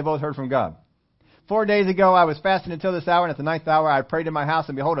not, and they both heard from God. 4 days ago I was fasting until this hour, and at the 9th hour I prayed in my house,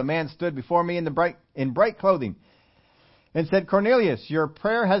 and behold, a man stood before me in bright clothing, and said, Cornelius, your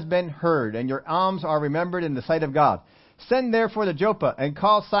prayer has been heard, and your alms are remembered in the sight of God. Send therefore to Joppa, and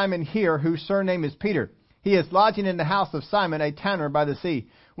call Simon here, whose surname is Peter. He is lodging in the house of Simon, a tanner by the sea.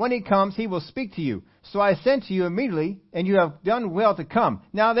 When he comes, he will speak to you. So I sent to you immediately, and you have done well to come.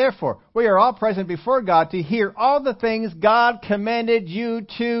 Now therefore, we are all present before God to hear all the things God commanded you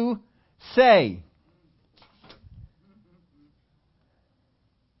to say.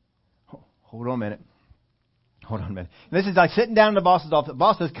 Hold on a minute. This is like sitting down in the boss's office. The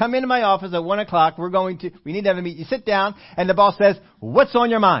boss says, come into my office at 1 o'clock. We need to have a meeting. You sit down, and the boss says, what's on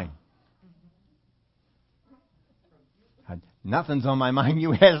your mind? Nothing's on my mind.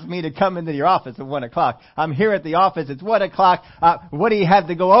 You asked me to come into your office at 1 o'clock. I'm here at the office. It's 1 o'clock. What do you have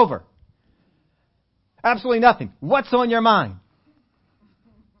to go over? Absolutely nothing. What's on your mind?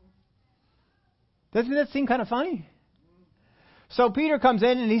 Doesn't that seem kind of funny? So Peter comes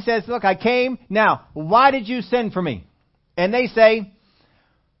in and he says, look, I came. Now, why did you send for me? And they say,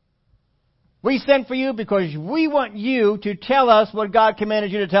 we sent for you because we want you to tell us what God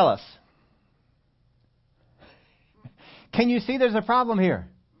commanded you to tell us. Can you see there's a problem here?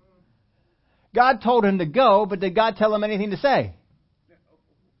 God told him to go, but did God tell him anything to say?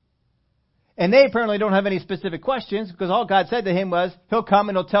 And they apparently don't have any specific questions because all God said to him was, he'll come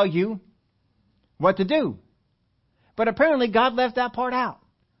and he'll tell you what to do. But apparently God left that part out.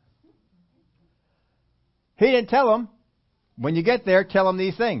 He didn't tell them, when you get there, tell them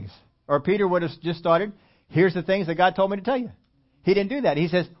these things. Or Peter would have just started, here's the things that God told me to tell you. He didn't do that. He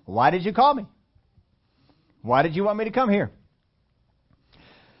says, why did you call me? Why did you want me to come here?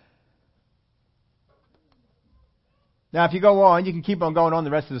 Now, if you go on, you can keep on going on the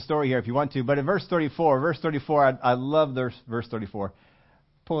rest of the story here if you want to. But in verse 34, I love verse 34.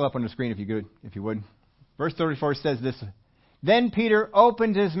 Pull it up on the screen if you would. Verse 34 says this. Then Peter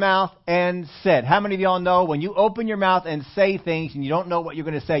opened his mouth and said. How many of y'all know when you open your mouth and say things and you don't know what you're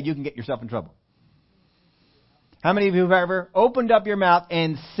going to say, you can get yourself in trouble? How many of you have ever opened up your mouth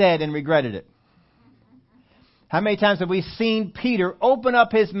and said and regretted it? How many times have we seen Peter open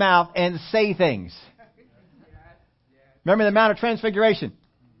up his mouth and say things? Remember the Mount of Transfiguration?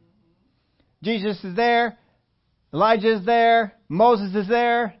 Jesus is there. Elijah is there. Moses is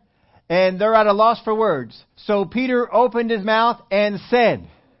there. And they're at a loss for words. So Peter opened his mouth and said,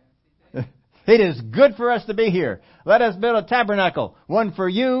 it is good for us to be here. Let us build a tabernacle. One for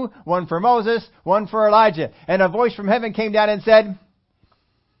you, one for Moses, one for Elijah. And a voice from heaven came down and said,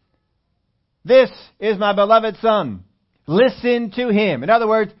 this is my beloved Son, Listen to him. In other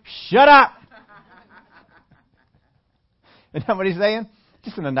words, shut up. Isn't that what he's saying?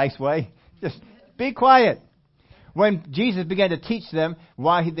 Just in a nice way. Just be quiet. When Jesus began to teach them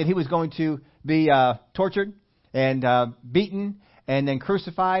that he was going to be tortured and beaten and then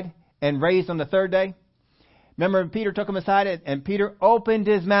crucified and raised on the third day, remember Peter took him aside and Peter opened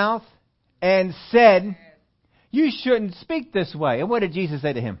his mouth and said, you shouldn't speak this way. And what did Jesus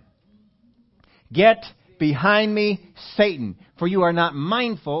say to him? Get behind me, Satan, for you are not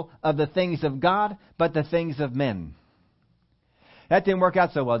mindful of the things of God, but the things of men. That didn't work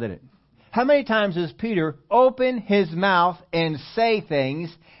out so well, did it? How many times does Peter open his mouth and say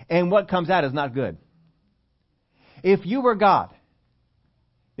things, and what comes out is not good? If you were God,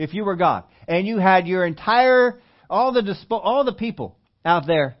 and you had your entire, all the people out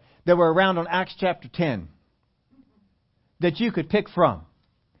there that were around on Acts chapter 10, that you could pick from,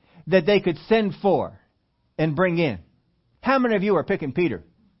 that they could send for and bring in. How many of you are picking Peter?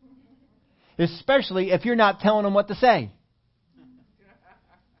 Especially if you're not telling them what to say.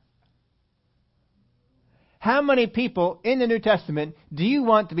 How many people in the New Testament do you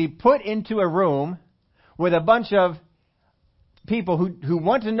want to be put into a room with a bunch of people who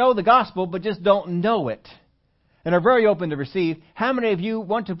want to know the gospel but just don't know it and are very open to receive? How many of you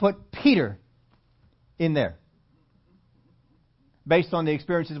want to put Peter in there? Based on the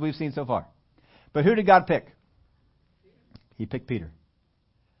experiences we've seen so far. But who did God pick? He picked Peter.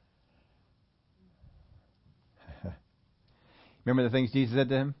 Remember the things Jesus said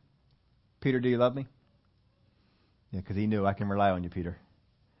to him? Peter, do you love me? Yeah, because he knew, I can rely on you, Peter.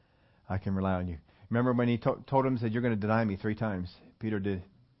 I can rely on you. Remember when he told him, said, you're going to deny me 3 times. Peter did.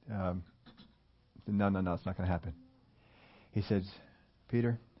 No, it's not going to happen. He says,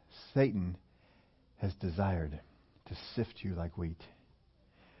 Peter, Satan has desired to sift you like wheat.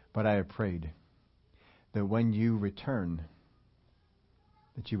 But I have prayed that when you return,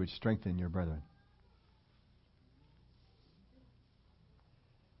 that you would strengthen your brethren.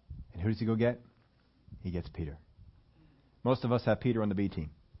 And who does he go get? He gets Peter. Most of us have Peter on the B team.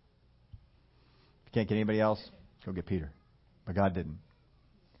 If you can't get anybody else, go get Peter. But God didn't.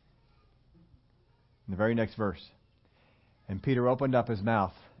 In the very next verse, and Peter opened up his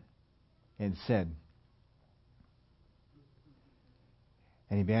mouth and said,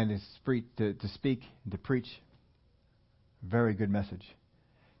 and he began to speak and to preach a very good message.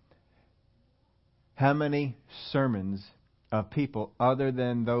 How many sermons of people other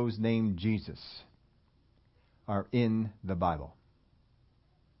than those named Jesus are in the Bible?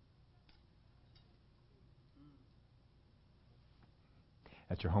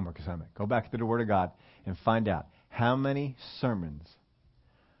 That's your homework assignment. Go back to the Word of God and find out how many sermons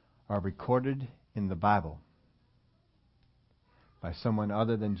are recorded in the Bible by someone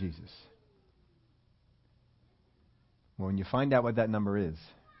other than Jesus. Well, when you find out what that number is,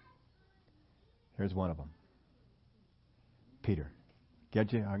 here's one of them. Peter.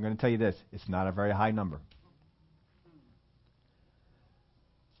 Get you? I'm going to tell you this. It's not a very high number.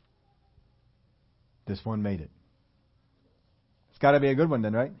 This one made it. It's got to be a good one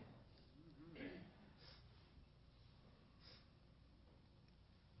then, right?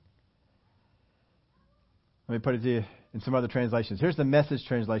 Let me put it to you in some other translations. Here's the Message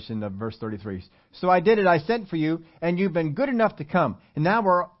translation of verse 33. So I did it. I sent for you, and you've been good enough to come. And now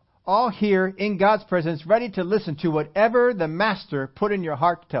we're all here in God's presence, ready to listen to whatever the Master put in your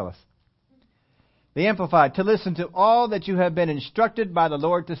heart to tell us. The Amplified, to listen to all that you have been instructed by the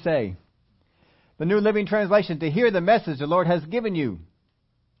Lord to say. The New Living Translation, to hear the message the Lord has given you.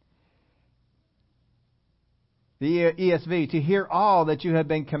 The ESV, to hear all that you have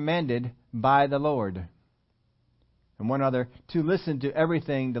been commanded by the Lord. And one other, to listen to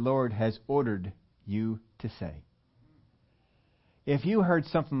everything the Lord has ordered you to say. If you heard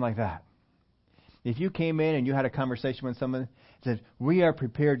something like that, if you came in and you had a conversation with someone and said, we are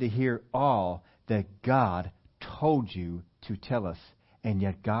prepared to hear all that God told you to tell us, and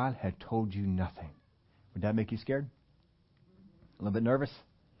yet God had told you nothing, would that make you scared? A little bit nervous?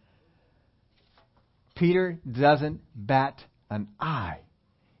 Peter doesn't bat an eye.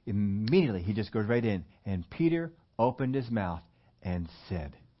 Immediately he just goes right in, and Peter opened his mouth and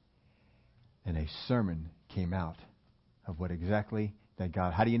said, and a sermon came out of what exactly that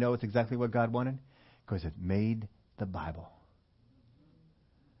God... How do you know it's exactly what God wanted? Because it made the Bible.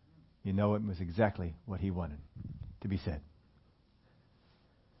 You know it was exactly what he wanted to be said.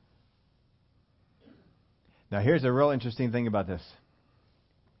 Now here's a real interesting thing about this.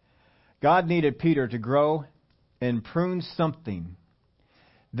 God needed Peter to grow and prune something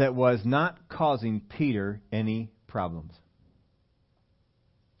that was not causing Peter any problems.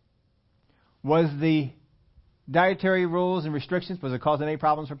 Was the dietary rules and restrictions, was it causing any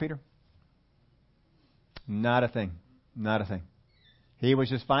problems for Peter? Not a thing. Not a thing. He was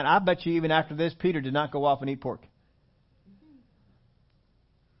just fine. I bet you even after this, Peter did not go off and eat pork.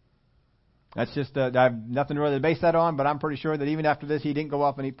 That's just, I have nothing really to base that on, but I'm pretty sure that even after this, he didn't go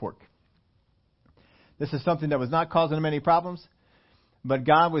off and eat pork. This is something that was not causing him any problems, but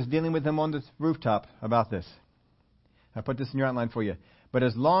God was dealing with him on the rooftop about this. I put this in your outline for you. But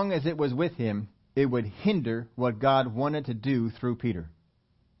as long as it was with him, it would hinder what God wanted to do through Peter.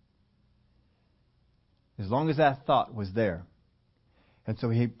 As long as that thought was there. And so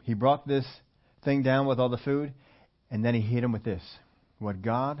he brought this thing down with all the food, and then he hit him with this. What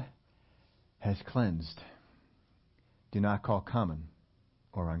God has cleansed, do not call common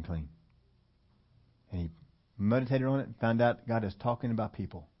or unclean. And he meditated on it and found out God is talking about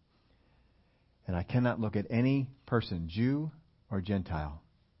people. And I cannot look at any person, Jew or Gentile,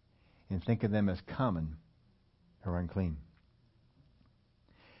 and think of them as common or unclean.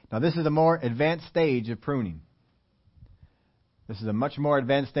 Now, this is a more advanced stage of pruning. This is a much more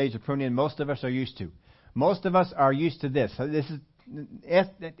advanced stage of pruning than most of us are used to. Most of us are used to this.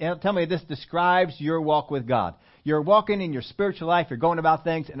 Tell me, this describes your walk with God. You're walking in your spiritual life, you're going about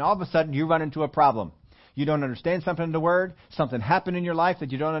things, and all of a sudden you run into a problem. You don't understand something in the Word, something happened in your life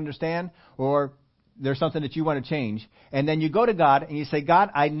that you don't understand, or there's something that you want to change. And then you go to God and you say, God,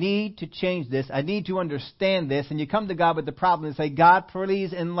 I need to change this. I need to understand this. And you come to God with the problem and say, God,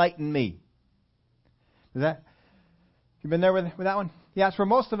 please enlighten me. Is that, you been there with that one? Yeah, it's where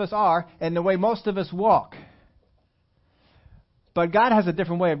most of us are and the way most of us walk. But God has a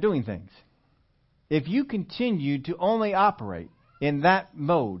different way of doing things. If you continue to only operate in that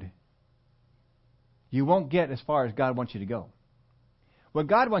mode, you won't get as far as God wants you to go. What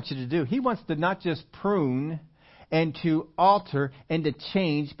God wants you to do, He wants to not just prune and to alter and to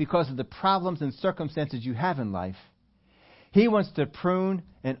change because of the problems and circumstances you have in life. He wants to prune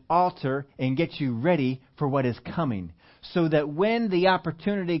and alter and get you ready for what is coming, so that when the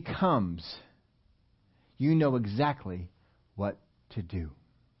opportunity comes, you know exactly what to do.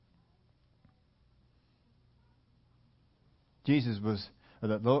 The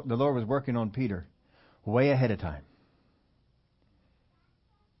Lord was working on Peter way ahead of time,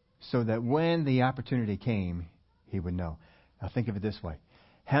 so that when the opportunity came, he would know. Now think of it this way.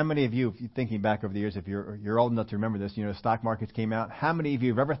 How many of you, if you're thinking back over the years, if you're old enough to remember this, stock markets came out, how many of you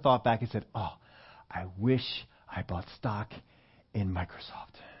have ever thought back and said, oh, I wish I bought stock in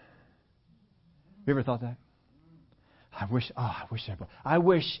Microsoft? Have you ever thought that? I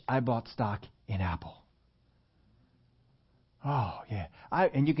wish I bought stock in Apple. Oh, yeah.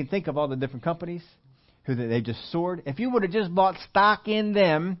 And you can think of all the different companies who they just soared. If you would have just bought stock in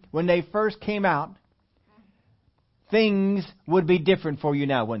them when they first came out, things would be different for you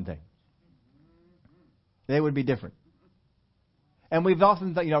now, wouldn't they? They would be different. And we've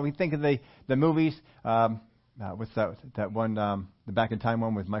often, we think of the movies. What's that one, the Back in Time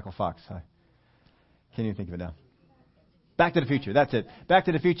one with Michael Fox? I can't even think of it now. Back to the Future. That's it. Back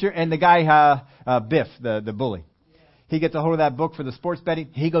to the Future. And the guy, Biff, the bully. He gets a hold of that book for the sports betting.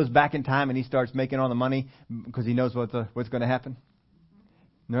 He goes back in time and he starts making all the money because he knows what's going to happen.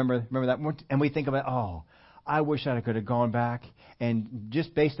 Remember that? And we think about, oh, I wish I could have gone back and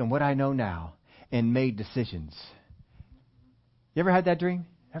just based on what I know now and made decisions. You ever had that dream?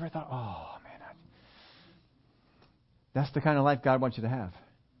 Ever thought, oh, man, that's the kind of life God wants you to have.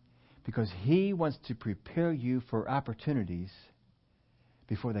 Because He wants to prepare you for opportunities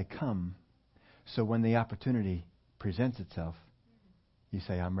before they come. So when the opportunity presents itself, you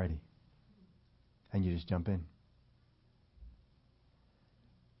say, I'm ready. And you just jump in.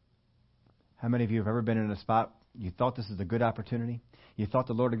 How many of you have ever been in a spot, you thought this is a good opportunity? You thought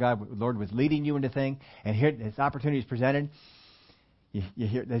the Lord was leading you into thing, and here this opportunity is presented. You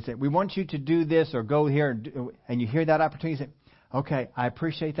hear, they say, we want you to do this or go here, and you hear that opportunity, you say, okay, I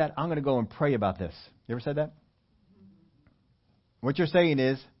appreciate that. I'm going to go and pray about this. You ever said that? What you're saying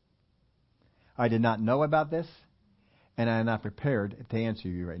is, I did not know about this, and I am not prepared to answer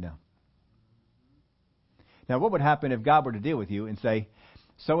you right now. Now, what would happen if God were to deal with you and say,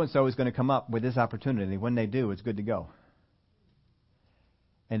 so-and-so is going to come up with this opportunity. When they do, it's good to go.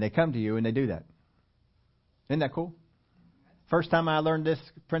 And they come to you and they do that. Isn't that cool? First time I learned this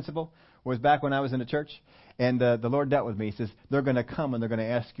principle was back when I was in the church. And the Lord dealt with me. He says, they're going to come and they're going to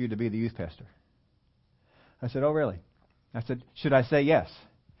ask you to be the youth pastor. I said, oh, really? I said, should I say yes?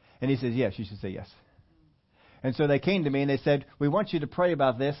 And he says, yes, you should say yes. And so they came to me and they said, we want you to pray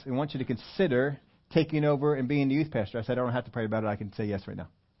about this. We want you to consider taking over and being the youth pastor. I said, I don't have to pray about it. I can say yes right now.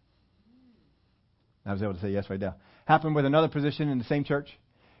 I was able to say yes right now. Happened with another position in the same church.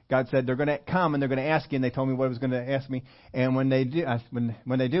 God said they're going to come and they're going to ask you, and they told me what it was going to ask me. And when they do,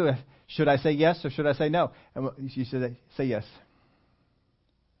 when they do, should I say yes or should I say no? And she said, say yes.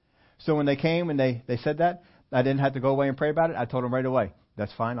 So when they came and they said that, I didn't have to go away and pray about it. I told them right away,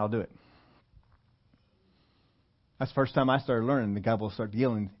 that's fine, I'll do it. That's the first time I started learning that God will start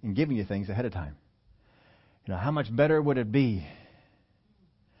dealing and giving you things ahead of time. You know, how much better would it be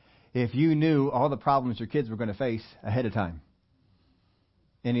if you knew all the problems your kids were going to face ahead of time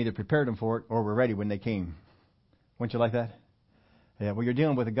and either prepared them for it or were ready when they came? Wouldn't you like that? Yeah, well, you're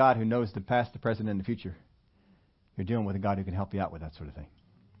dealing with a God who knows the past, the present, and the future. You're dealing with a God who can help you out with that sort of thing.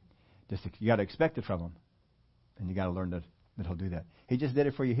 You got to expect it from him, and you got to learn that he'll do that. He just did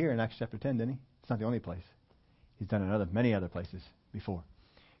it for you here in Acts chapter 10, didn't he? It's not the only place. He's done it in many other places before.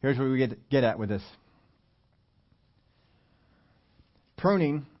 Here's where we get at with this.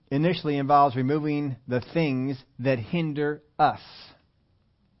 Pruning initially involves removing the things that hinder us.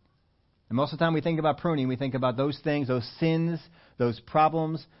 And most of the time we think about pruning, we think about those things, those sins, those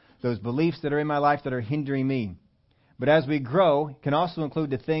problems, those beliefs that are in my life that are hindering me. But as we grow, it can also include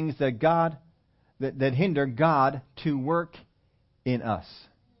the things that hinder God to work in us.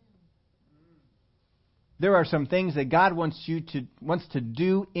 There are some things that God wants to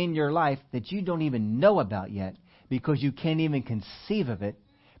do in your life that you don't even know about yet because you can't even conceive of it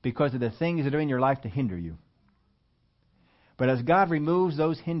because of the things that are in your life to hinder you. But as God removes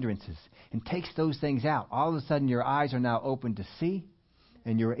those hindrances and takes those things out, all of a sudden your eyes are now open to see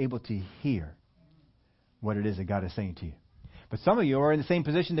and you're able to hear what it is that God is saying to you. But some of you are in the same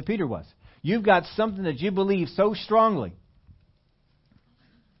position that Peter was. You've got something that you believe so strongly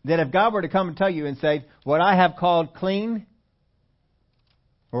that if God were to come and tell you and say, what I have called clean,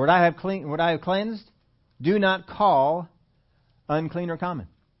 or what I have cleansed, do not call unclean or common.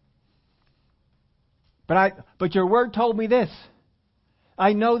 But your word told me this.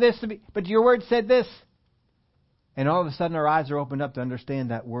 I know this to be, but your word said this. And all of a sudden our eyes are opened up to understand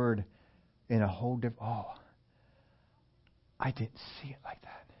that word in a whole different, I didn't see it like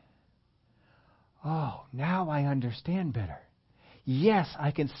that. Oh, now I understand better. Yes,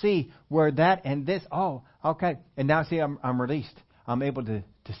 I can see where that and this, okay. And now see, I'm released. I'm able to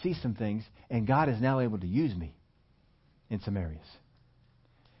see some things, and God is now able to use me in some areas.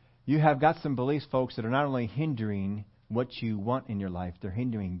 You have got some beliefs, folks, that are not only hindering what you want in your life, they're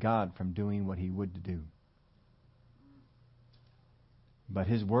hindering God from doing what He would do. But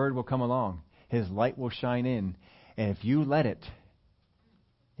His Word will come along. His light will shine in. And if you let it,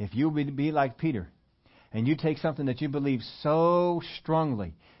 if you be like Peter, and you take something that you believe so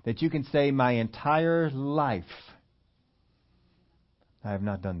strongly that you can say, my entire life, I have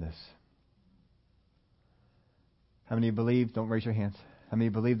not done this. How many believe, don't raise your hands, how many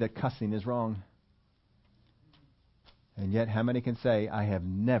believe that cussing is wrong? And yet, how many can say, I have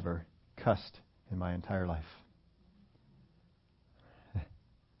never cussed in my entire life?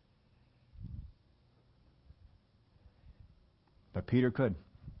 But Peter could.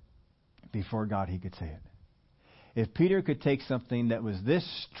 Before God, he could say it. If Peter could take something that was this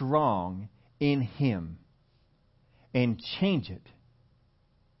strong in him and change it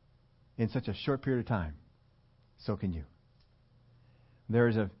in such a short period of time, so can you.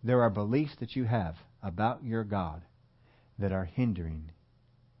 There are beliefs that you have about your God that are hindering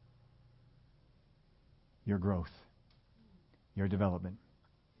your growth, your development,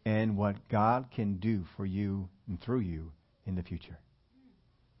 and what God can do for you and through you in the future.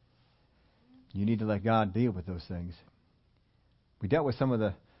 You need to let God deal with those things. We dealt with some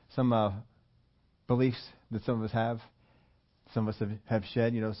beliefs that some of us have. Some of us have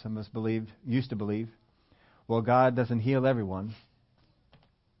shed. Some of us used to believe. Well, God doesn't heal everyone.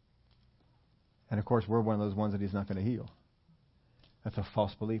 And of course, we're one of those ones that He's not going to heal. That's a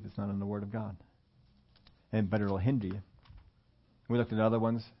false belief. It's not in the Word of God. But it'll hinder you. We looked at other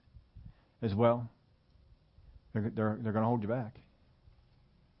ones as well. They're going to hold you back.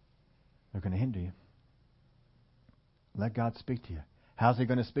 They're going to hinder you. Let God speak to you. How's He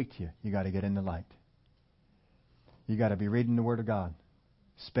going to speak to you? You got to get in the light. You got to be reading the Word of God,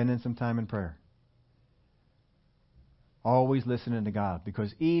 spending some time in prayer. Always listening to God,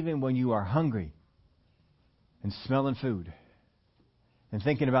 because even when you are hungry and smelling food and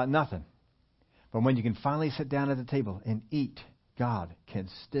thinking about nothing, but when you can finally sit down at the table and eat, God can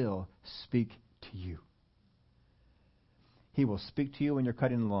still speak to you. He will speak to you when you're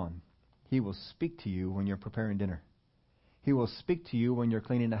cutting the lawn. He will speak to you when you're preparing dinner. He will speak to you when you're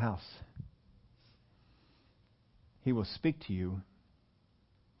cleaning the house. He will speak to you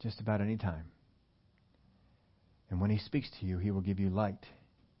just about any time. And when He speaks to you, He will give you light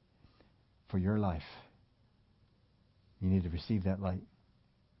for your life. You need to receive that light.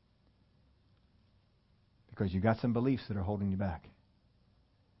 Because you got some beliefs that are holding you back.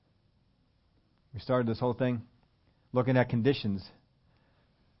 We started this whole thing looking at conditions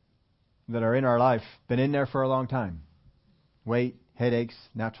that are in our life, been in there for a long time. Weight, headaches,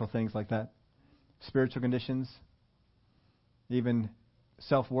 natural things like that. Spiritual conditions, even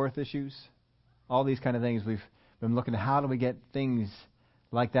self-worth issues. All these kind of things. We've been looking at how do we get things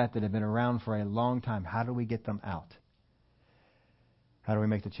like that have been around for a long time. How do we get them out? How do we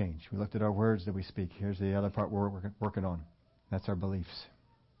make the change? We looked at our words that we speak. Here's the other part we're working on. That's our beliefs.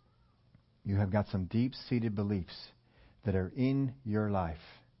 You have got some deep-seated beliefs that are in your life.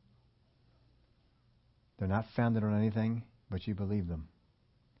 They're not founded on anything, but you believe them.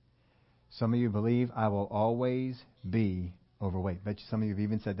 Some of you believe, I will always be overweight. Bet you some of you have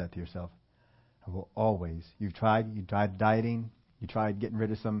even said that to yourself. I will always. You tried dieting. You tried getting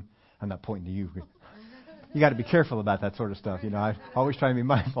rid of some. I'm not pointing to you. You got to be careful about that sort of stuff. I always try to be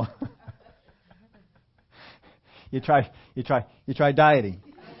mindful. You try dieting.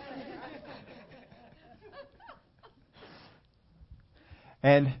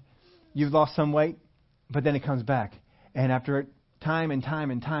 And you've lost some weight, but then it comes back. And after time and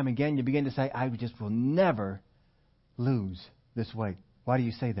time and time again, you begin to say, I just will never lose this weight. Why do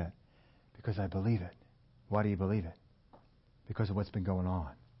you say that? Because I believe it. Why do you believe it? Because of what's been going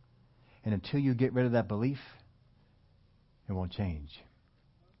on. And until you get rid of that belief, it won't change.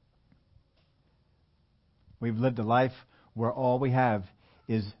 We've lived a life where all we have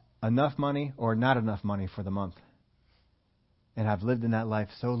is enough money or not enough money for the month. And I've lived in that life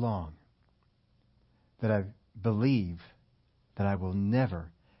so long that I believe that I will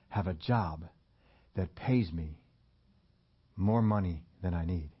never have a job that pays me more money than I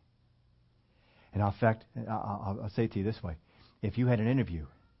need. And in fact, I'll say it to you this way. If you had an interview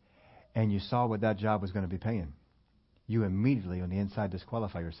and you saw what that job was going to be paying, you immediately on the inside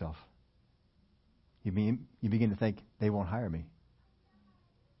disqualify yourself. You begin to think, they won't hire me.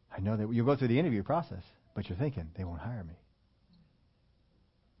 I know that you'll go through the interview process, but you're thinking, they won't hire me.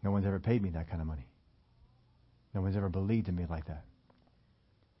 No one's ever paid me that kind of money. No one's ever believed in me like that.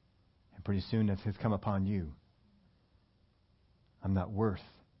 And pretty soon that has come upon you. I'm not worth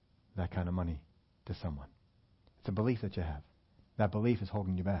that kind of money to someone. It's a belief that you have. That belief is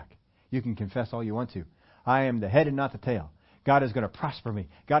holding you back. You can confess all you want to. I am the head and not the tail. God is going to prosper me.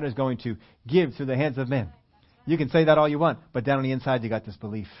 God is going to give through the hands of men. You can say that all you want, but down on the inside you got this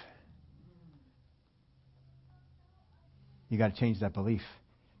belief. You got to change that belief.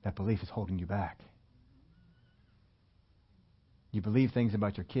 That belief is holding you back. You believe things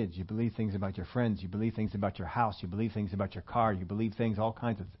about your kids. You believe things about your friends. You believe things about your house. You believe things about your car. You believe things, all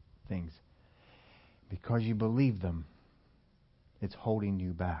kinds of things. Because you believe them, it's holding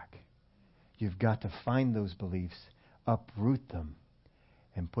you back. You've got to find those beliefs, uproot them,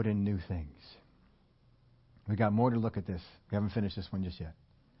 and put in new things. We got more to look at this. We haven't finished this one just yet.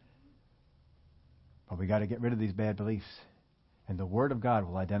 But we got to get rid of these bad beliefs. And the Word of God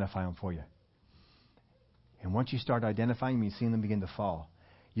will identify them for you. And once you start identifying them, you see them begin to fall.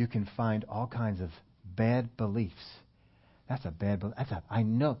 You can find all kinds of bad beliefs. That's a bad belief. I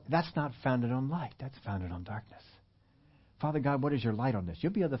know that's not founded on light. That's founded on darkness. Father God, what is your light on this?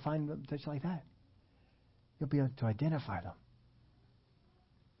 You'll be able to find them just like that. You'll be able to identify them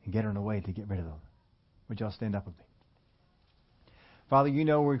and get on a way to get rid of them. Would you all stand up with me? Father, you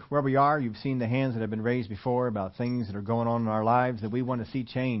know where we are. You've seen the hands that have been raised before about things that are going on in our lives that we want to see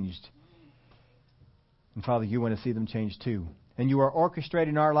changed. And Father, you want to see them changed too. And you are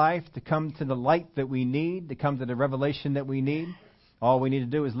orchestrating our life to come to the light that we need, to come to the revelation that we need. All we need to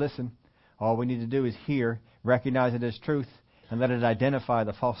do is listen. All we need to do is hear, recognize it as truth, and let it identify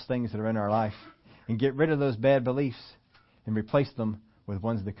the false things that are in our life. And get rid of those bad beliefs and replace them with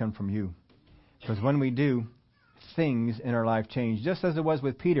ones that come from you. Because when we do, things in our life change. Just as it was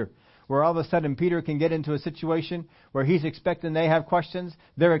with Peter, where all of a sudden Peter can get into a situation where he's expecting they have questions.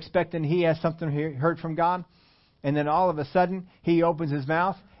 They're expecting he has something heard from God. And then all of a sudden he opens his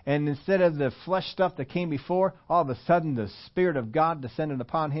mouth. And instead of the flesh stuff that came before, all of a sudden the Spirit of God descended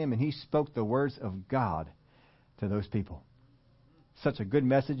upon him. And he spoke the words of God to those people. Such a good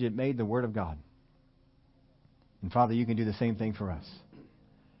message, it made the Word of God. And Father, you can do the same thing for us.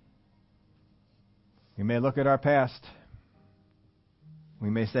 We may look at our past. We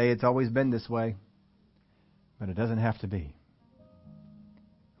may say it's always been this way. But it doesn't have to be.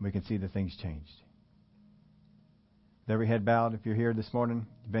 We can see that things changed. With every head bowed, if you're here this morning,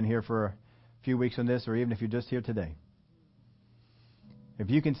 you've been here for a few weeks on this, or even if you're just here today.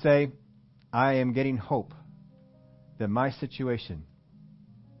 If you can say, I am getting hope that my situation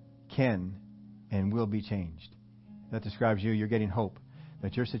can and will be changed. That describes you. You're getting hope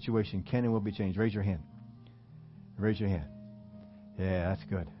that your situation can and will be changed. Raise your hand. Raise your hand. Yeah, that's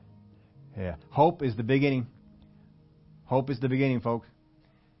good. Yeah. Hope is the beginning. Hope is the beginning, folks.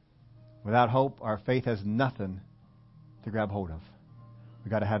 Without hope, our faith has nothing to grab hold of.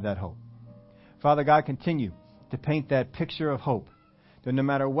 We've got to have that hope. Father God, continue to paint that picture of hope. That no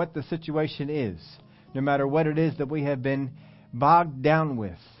matter what the situation is, no matter what it is that we have been bogged down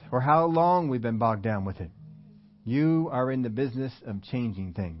with, or how long we've been bogged down with it, you are in the business of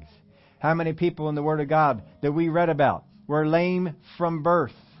changing things. How many people in the Word of God that we read about were lame from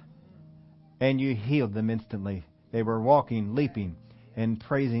birth, and you healed them instantly? They were walking, leaping, and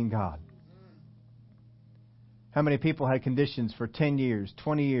praising God. How many people had conditions for 10 years,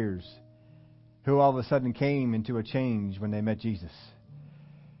 20 years, who all of a sudden came into a change when they met Jesus?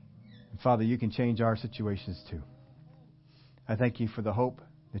 And Father, you can change our situations too. I thank you for the hope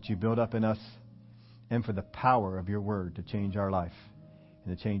that you build up in us and for the power of your word to change our life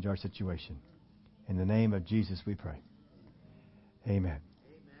and to change our situation. In the name of Jesus we pray. Amen.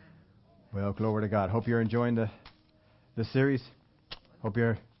 Well, glory to God. Hope you're enjoying the series. Hope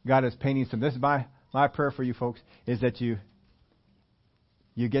God is painting some. This is my prayer for you folks, is that you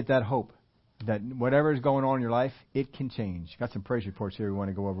get that hope that whatever is going on in your life, it can change. Got some praise reports here we want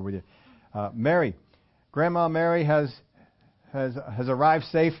to go over with you. Mary, Grandma Mary has arrived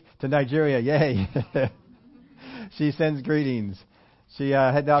safe to Nigeria. Yay! She sends greetings. She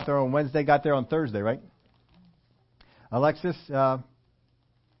headed out there on Wednesday, got there on Thursday, right? Alexis,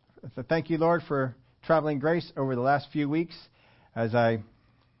 thank you, Lord, for traveling grace over the last few weeks as I...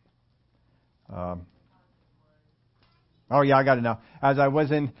 I got it now. As I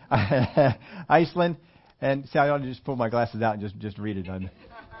was in Iceland, and see, I ought to just pull my glasses out and just read it. It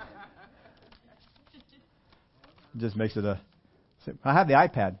just makes it I have the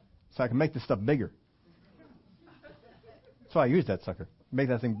iPad, so I can make this stuff bigger. That's why I use that sucker. Make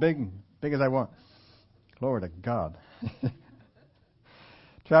that thing big as I want. Glory to God.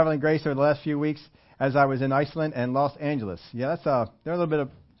 Traveling grace over the last few weeks as I was in Iceland and Los Angeles. Yeah, they're a little bit of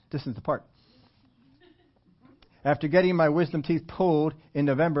distance apart. After getting my wisdom teeth pulled in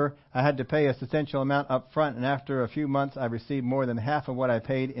November, I had to pay a substantial amount up front, and after a few months, I received more than half of what I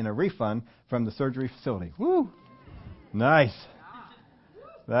paid in a refund from the surgery facility. Woo! Nice.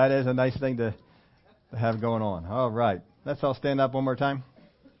 That is a nice thing to have going on. All right. Let's all stand up one more time.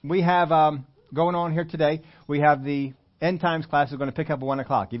 We have going on here today, we have the End Times class is going to pick up at 1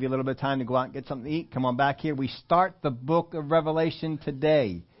 o'clock. Give you a little bit of time to go out and get something to eat. Come on back here. We start the book of Revelation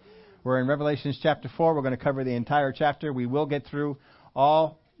today. We're in Revelation chapter 4. We're going to cover the entire chapter. We will get through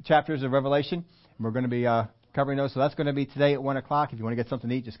all chapters of Revelation. We're going to be covering those. So that's going to be today at 1 o'clock. If you want to get something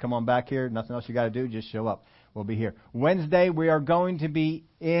to eat, just come on back here. Nothing else you got to do. Just show up. We'll be here. Wednesday, we are going to be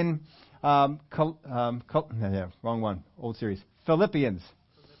in wrong one. Old series. Philippians.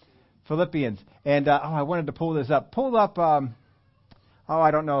 And I wanted to pull this up. Pull up.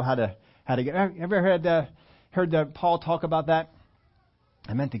 I don't know how to get. Ever heard Paul talk about that?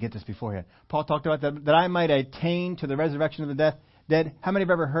 I meant to get this beforehand. Paul talked about that I might attain to the resurrection of the dead. How many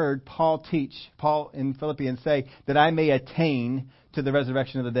have ever heard Paul in Philippians say that I may attain to the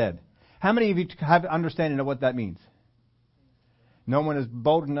resurrection of the dead? How many of you have understanding of what that means? No one is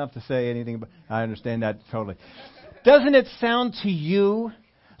bold enough to say anything, but I understand that totally. Doesn't it sound to you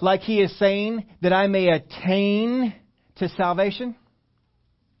like he is saying that I may attain to salvation?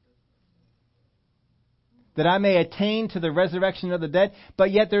 That I may attain to the resurrection of the dead,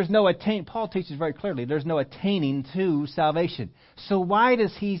 but yet there's no attain. Paul teaches very clearly there's no attaining to salvation. So why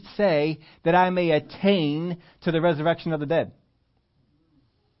does he say that I may attain to the resurrection of the dead?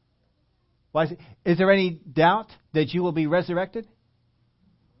 Why is there any doubt that you will be resurrected?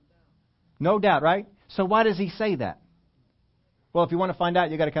 No doubt, right? So why does he say that? Well, if you want to find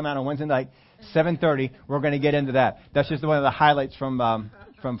out, you got to come out on Wednesday night, 7:30. We're going to get into that. That's just one of the highlights from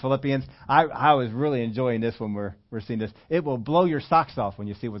Philippians. I was really enjoying this when we're seeing this. It will blow your socks off when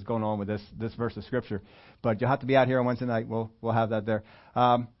you see what's going on with this verse of Scripture. But you'll have to be out here on Wednesday night. We'll have that there.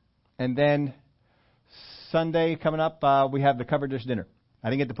 And then Sunday coming up, we have the cover dish dinner. I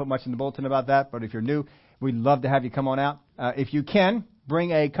didn't get to put much in the bulletin about that, but if you're new, we'd love to have you come on out. If you can,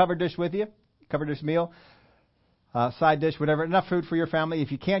 bring a cover dish with you, cover dish meal, side dish, whatever, enough food for your family.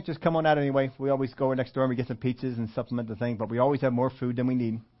 If you can't, just come on out anyway. We always go next door and we get some pizzas and supplement the thing, but we always have more food than we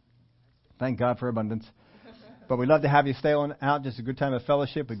need. Thank God for abundance. But we'd love to have you stay on out. Just a good time of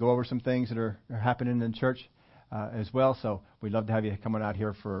fellowship. We go over some things that are happening in church as well. So we'd love to have you come on out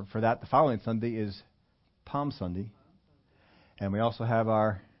here for that. The following Sunday is Palm Sunday. And we also have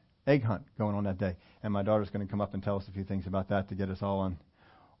our egg hunt going on that day. And my daughter's going to come up and tell us a few things about that to get us all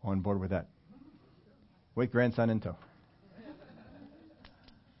on board with that. With grandson in tow.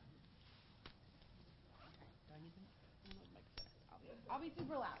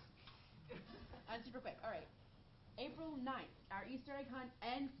 super loud. Super quick. All right. April 9th, our Easter egg hunt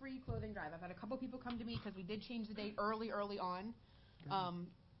and free clothing drive. I've had a couple people come to me because we did change the date early on.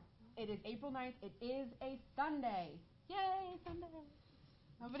 It is April 9th. It is a Sunday. Yay, Sunday.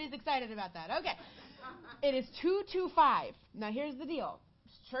 Nobody's excited about that. Okay. It is 2 to 5. Now, here's the deal.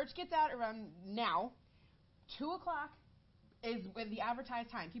 Church gets out around now. 2 o'clock is with the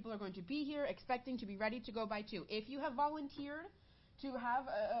advertised time. People are going to be here expecting to be ready to go by 2. If you have volunteered to have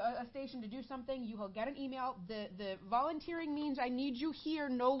a station to do something, you will get an email. The volunteering means I need you here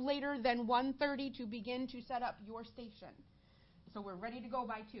no later than 1:30 to begin to set up your station. So we're ready to go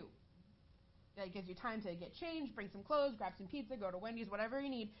by 2. That gives you time to get changed, bring some clothes, grab some pizza, go to Wendy's, whatever you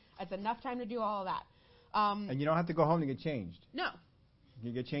need. It's enough time to do all of that. And you don't have to go home to get changed. No. You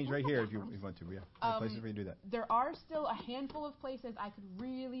can get changed right here if you want to. Yeah, there are places where you do that. There are still a handful of places I could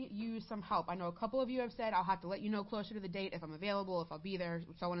really use some help. I know a couple of you have said I'll have to let you know closer to the date if I'm available, if I'll be there,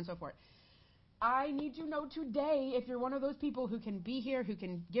 so on and so forth. I need to know today if you're one of those people who can be here, who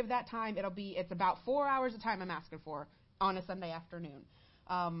can give that time. It's about 4 hours of time I'm asking for on a Sunday afternoon.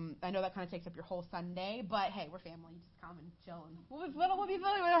 I know that kind of takes up your whole Sunday, but hey, we're family. Just come and chill, and we'll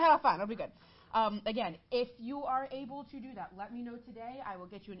have fun. It'll be good. Again, if you are able to do that, let me know today. I will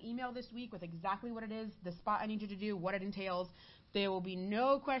get you an email this week with exactly what it is, the spot I need you to do, what it entails. There will be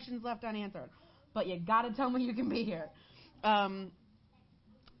no questions left unanswered, but you got to tell me you can be here. On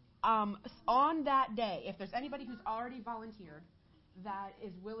that day, if there's anybody who's already volunteered that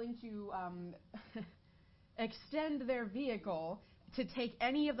is willing to extend their vehicle to take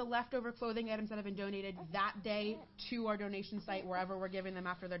any of the leftover clothing items that have been donated that day to our donation site, wherever we're giving them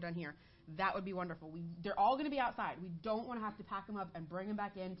after they're done here, that would be wonderful. They're all going to be outside. We don't want to have to pack them up and bring them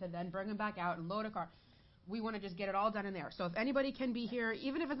back in to then bring them back out and load a car. We want to just get it all done in there. So if anybody can be here,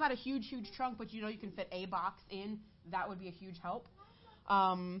 even if it's not a huge, huge trunk, but you know you can fit a box in, that would be a huge help.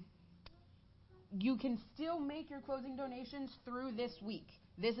 You can still make your closing donations through this week.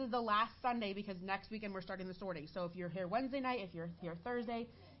 This is the last Sunday because next weekend we're starting the sorting. So if you're here Wednesday night, if you're here Thursday,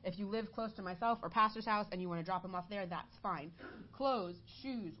 if you live close to myself or pastor's house and you want to drop them off there, that's fine. Clothes,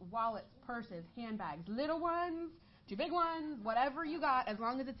 shoes, wallets, purses, handbags, little ones, 2 big ones, whatever you got, as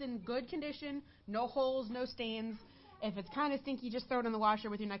long as it's in good condition, no holes, no stains. If it's kind of stinky, just throw it in the washer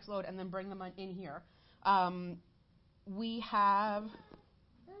with your next load and then bring them in here. We have...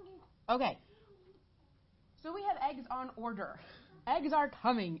 Okay. So we have eggs on order. Eggs are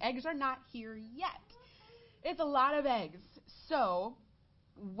coming. Eggs are not here yet. It's a lot of eggs. So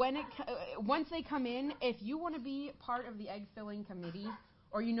once they come in, if you want to be part of the egg filling committee,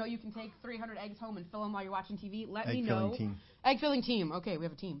 or you know you can take 300 eggs home and fill them while you're watching TV, let me know. Egg filling team. Egg filling team. Okay, we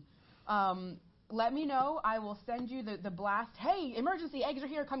have a team. Let me know. I will send you the blast. Hey, emergency, eggs are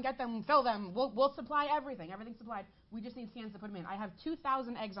here. Come get them. Fill them. We'll supply everything. Everything's supplied. We just need cans to put them in. I have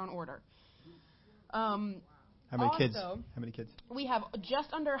 2,000 eggs on order. How many kids? How many kids? We have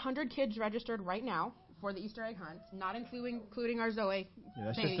just under 100 kids registered right now for the Easter egg hunt, not including our Zoe. Yeah,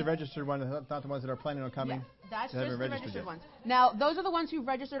 that's just the registered ones, not the ones that are planning on coming. Yes, that's just the registered ones. Now, those are the ones who've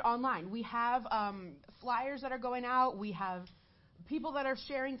registered online. We have flyers that are going out. We have people that are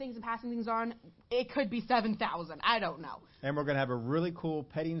sharing things and passing things on. It could be 7,000. I don't know. And we're going to have a really cool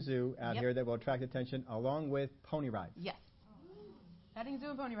petting zoo out here that will attract attention, along with pony rides. Yes. Petting zoo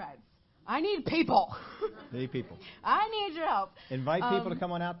and pony rides. I need people. Need people. I need your help. Invite people to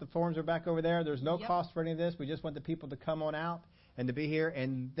come on out. The forms are back over there. There's no cost for any of this. We just want the people to come on out and to be here.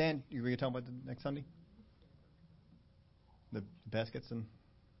 And then, you're going to talk about the next Sunday? The baskets and...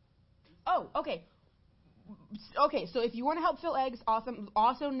 Oh, okay. Okay, so if you want to help fill eggs, awesome.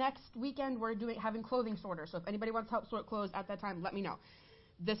 Also, next weekend, we're having clothing sorters. So if anybody wants to help sort clothes at that time, let me know.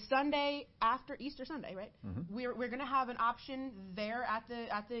 The Sunday after Easter Sunday, right? Mm-hmm. We're going to have an option there at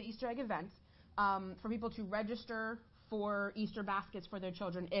the Easter egg event for people to register for Easter baskets for their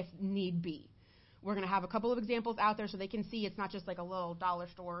children if need be. We're going to have a couple of examples out there so they can see it's not just like a little dollar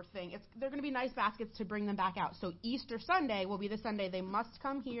store thing. They're going to be nice baskets to bring them back out. So Easter Sunday will be the Sunday they must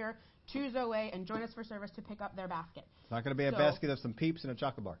come here to Zoe and join us for service to pick up their basket. It's not going to be a basket of some Peeps and a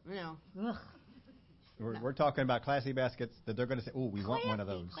chocolate bar. No. Ugh. We're talking about classy baskets that they're going to say, "Oh, we want one of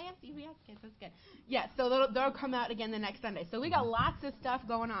those." Classy baskets, that's good. Yeah, so they'll come out again the next Sunday. So we got lots of stuff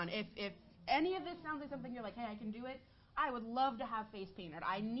going on. If any of this sounds like something you're like, "Hey, I can do it," I would love to have face painted.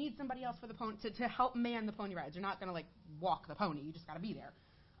 I need somebody else for the to help man the pony rides. You're not going to walk the pony. You just got to be there.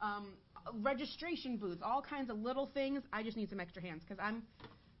 Registration booths, all kinds of little things. I just need some extra hands because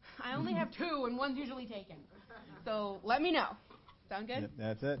I only have 2 and one's usually taken. So let me know. Sound good?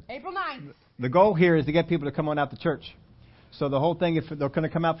 That's it. April 9th. The goal here is to get people to come on out to church. So the whole thing is they're going to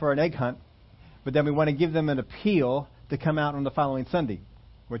come out for an egg hunt, but then we want to give them an appeal to come out on the following Sunday.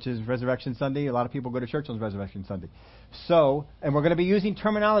 which is Resurrection Sunday. A lot of people go to church on Resurrection Sunday. So, and we're going to be using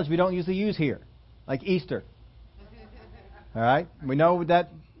terminology we don't usually use here, like Easter. All right? We know that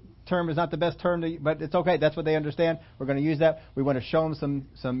term is not the best term, but it's okay. That's what they understand. We're going to use that. We want to show them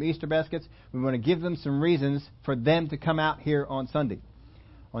some Easter baskets. We want to give them some reasons for them to come out here on Sunday,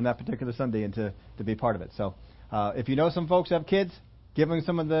 on that particular Sunday, and to be part of it. So if you know some folks who have kids, give them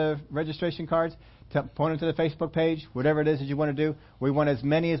some of the registration cards. Point them to the Facebook page, whatever it is that you want to do. We want as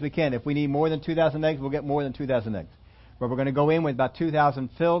many as we can. If we need more than 2,000 eggs, we'll get more than 2,000 eggs. But we're going to go in with about 2,000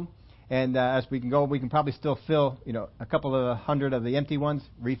 filled. And as we can go, we can probably still fill, a couple of hundred of the empty ones,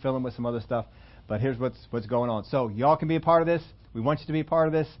 refill them with some other stuff. But here's what's going on. So y'all can be a part of this. We want you to be a part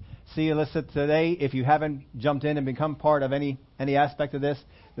of this. See Alyssa today. If you haven't jumped in and become part of any aspect of this,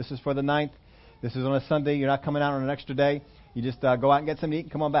 this is for the 9th. This is on a Sunday. You're not coming out on an extra day. You just go out and get something to eat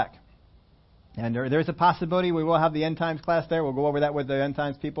and come on back. And there's a possibility we will have the end times class there. We'll go over that with the end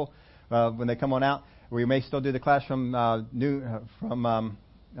times people when they come on out. We may still do the class for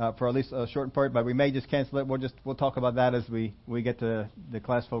at least a short part, but we may just cancel it. We'll talk about that as we get the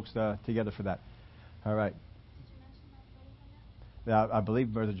class folks together for that. All right. Yeah, I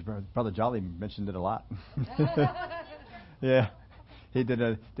believe Brother Jolly mentioned it a lot. Yeah, he did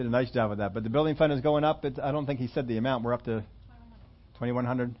a nice job with that. But the building fund is going up. I don't think he said the amount. We're up to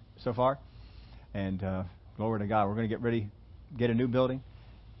 2,100 so far. And glory to God. We're going to get ready, get a new building.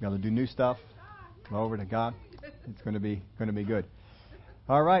 We're going to do new stuff. Glory to God. It's going to be good.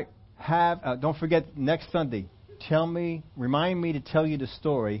 All right. Don't forget next Sunday. Remind me to tell you the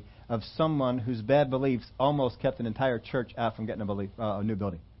story of someone whose bad beliefs almost kept an entire church out from getting a new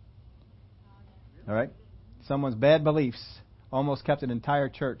building. All right. Someone's bad beliefs almost kept an entire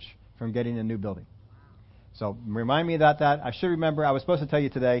church from getting a new building. So remind me about that. I should remember. I was supposed to tell you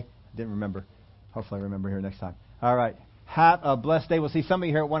today. I didn't remember. Hopefully I remember here next time. All right. Have a blessed day. We'll see some of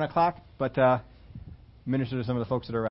you here at 1 o'clock, but minister to some of the folks that are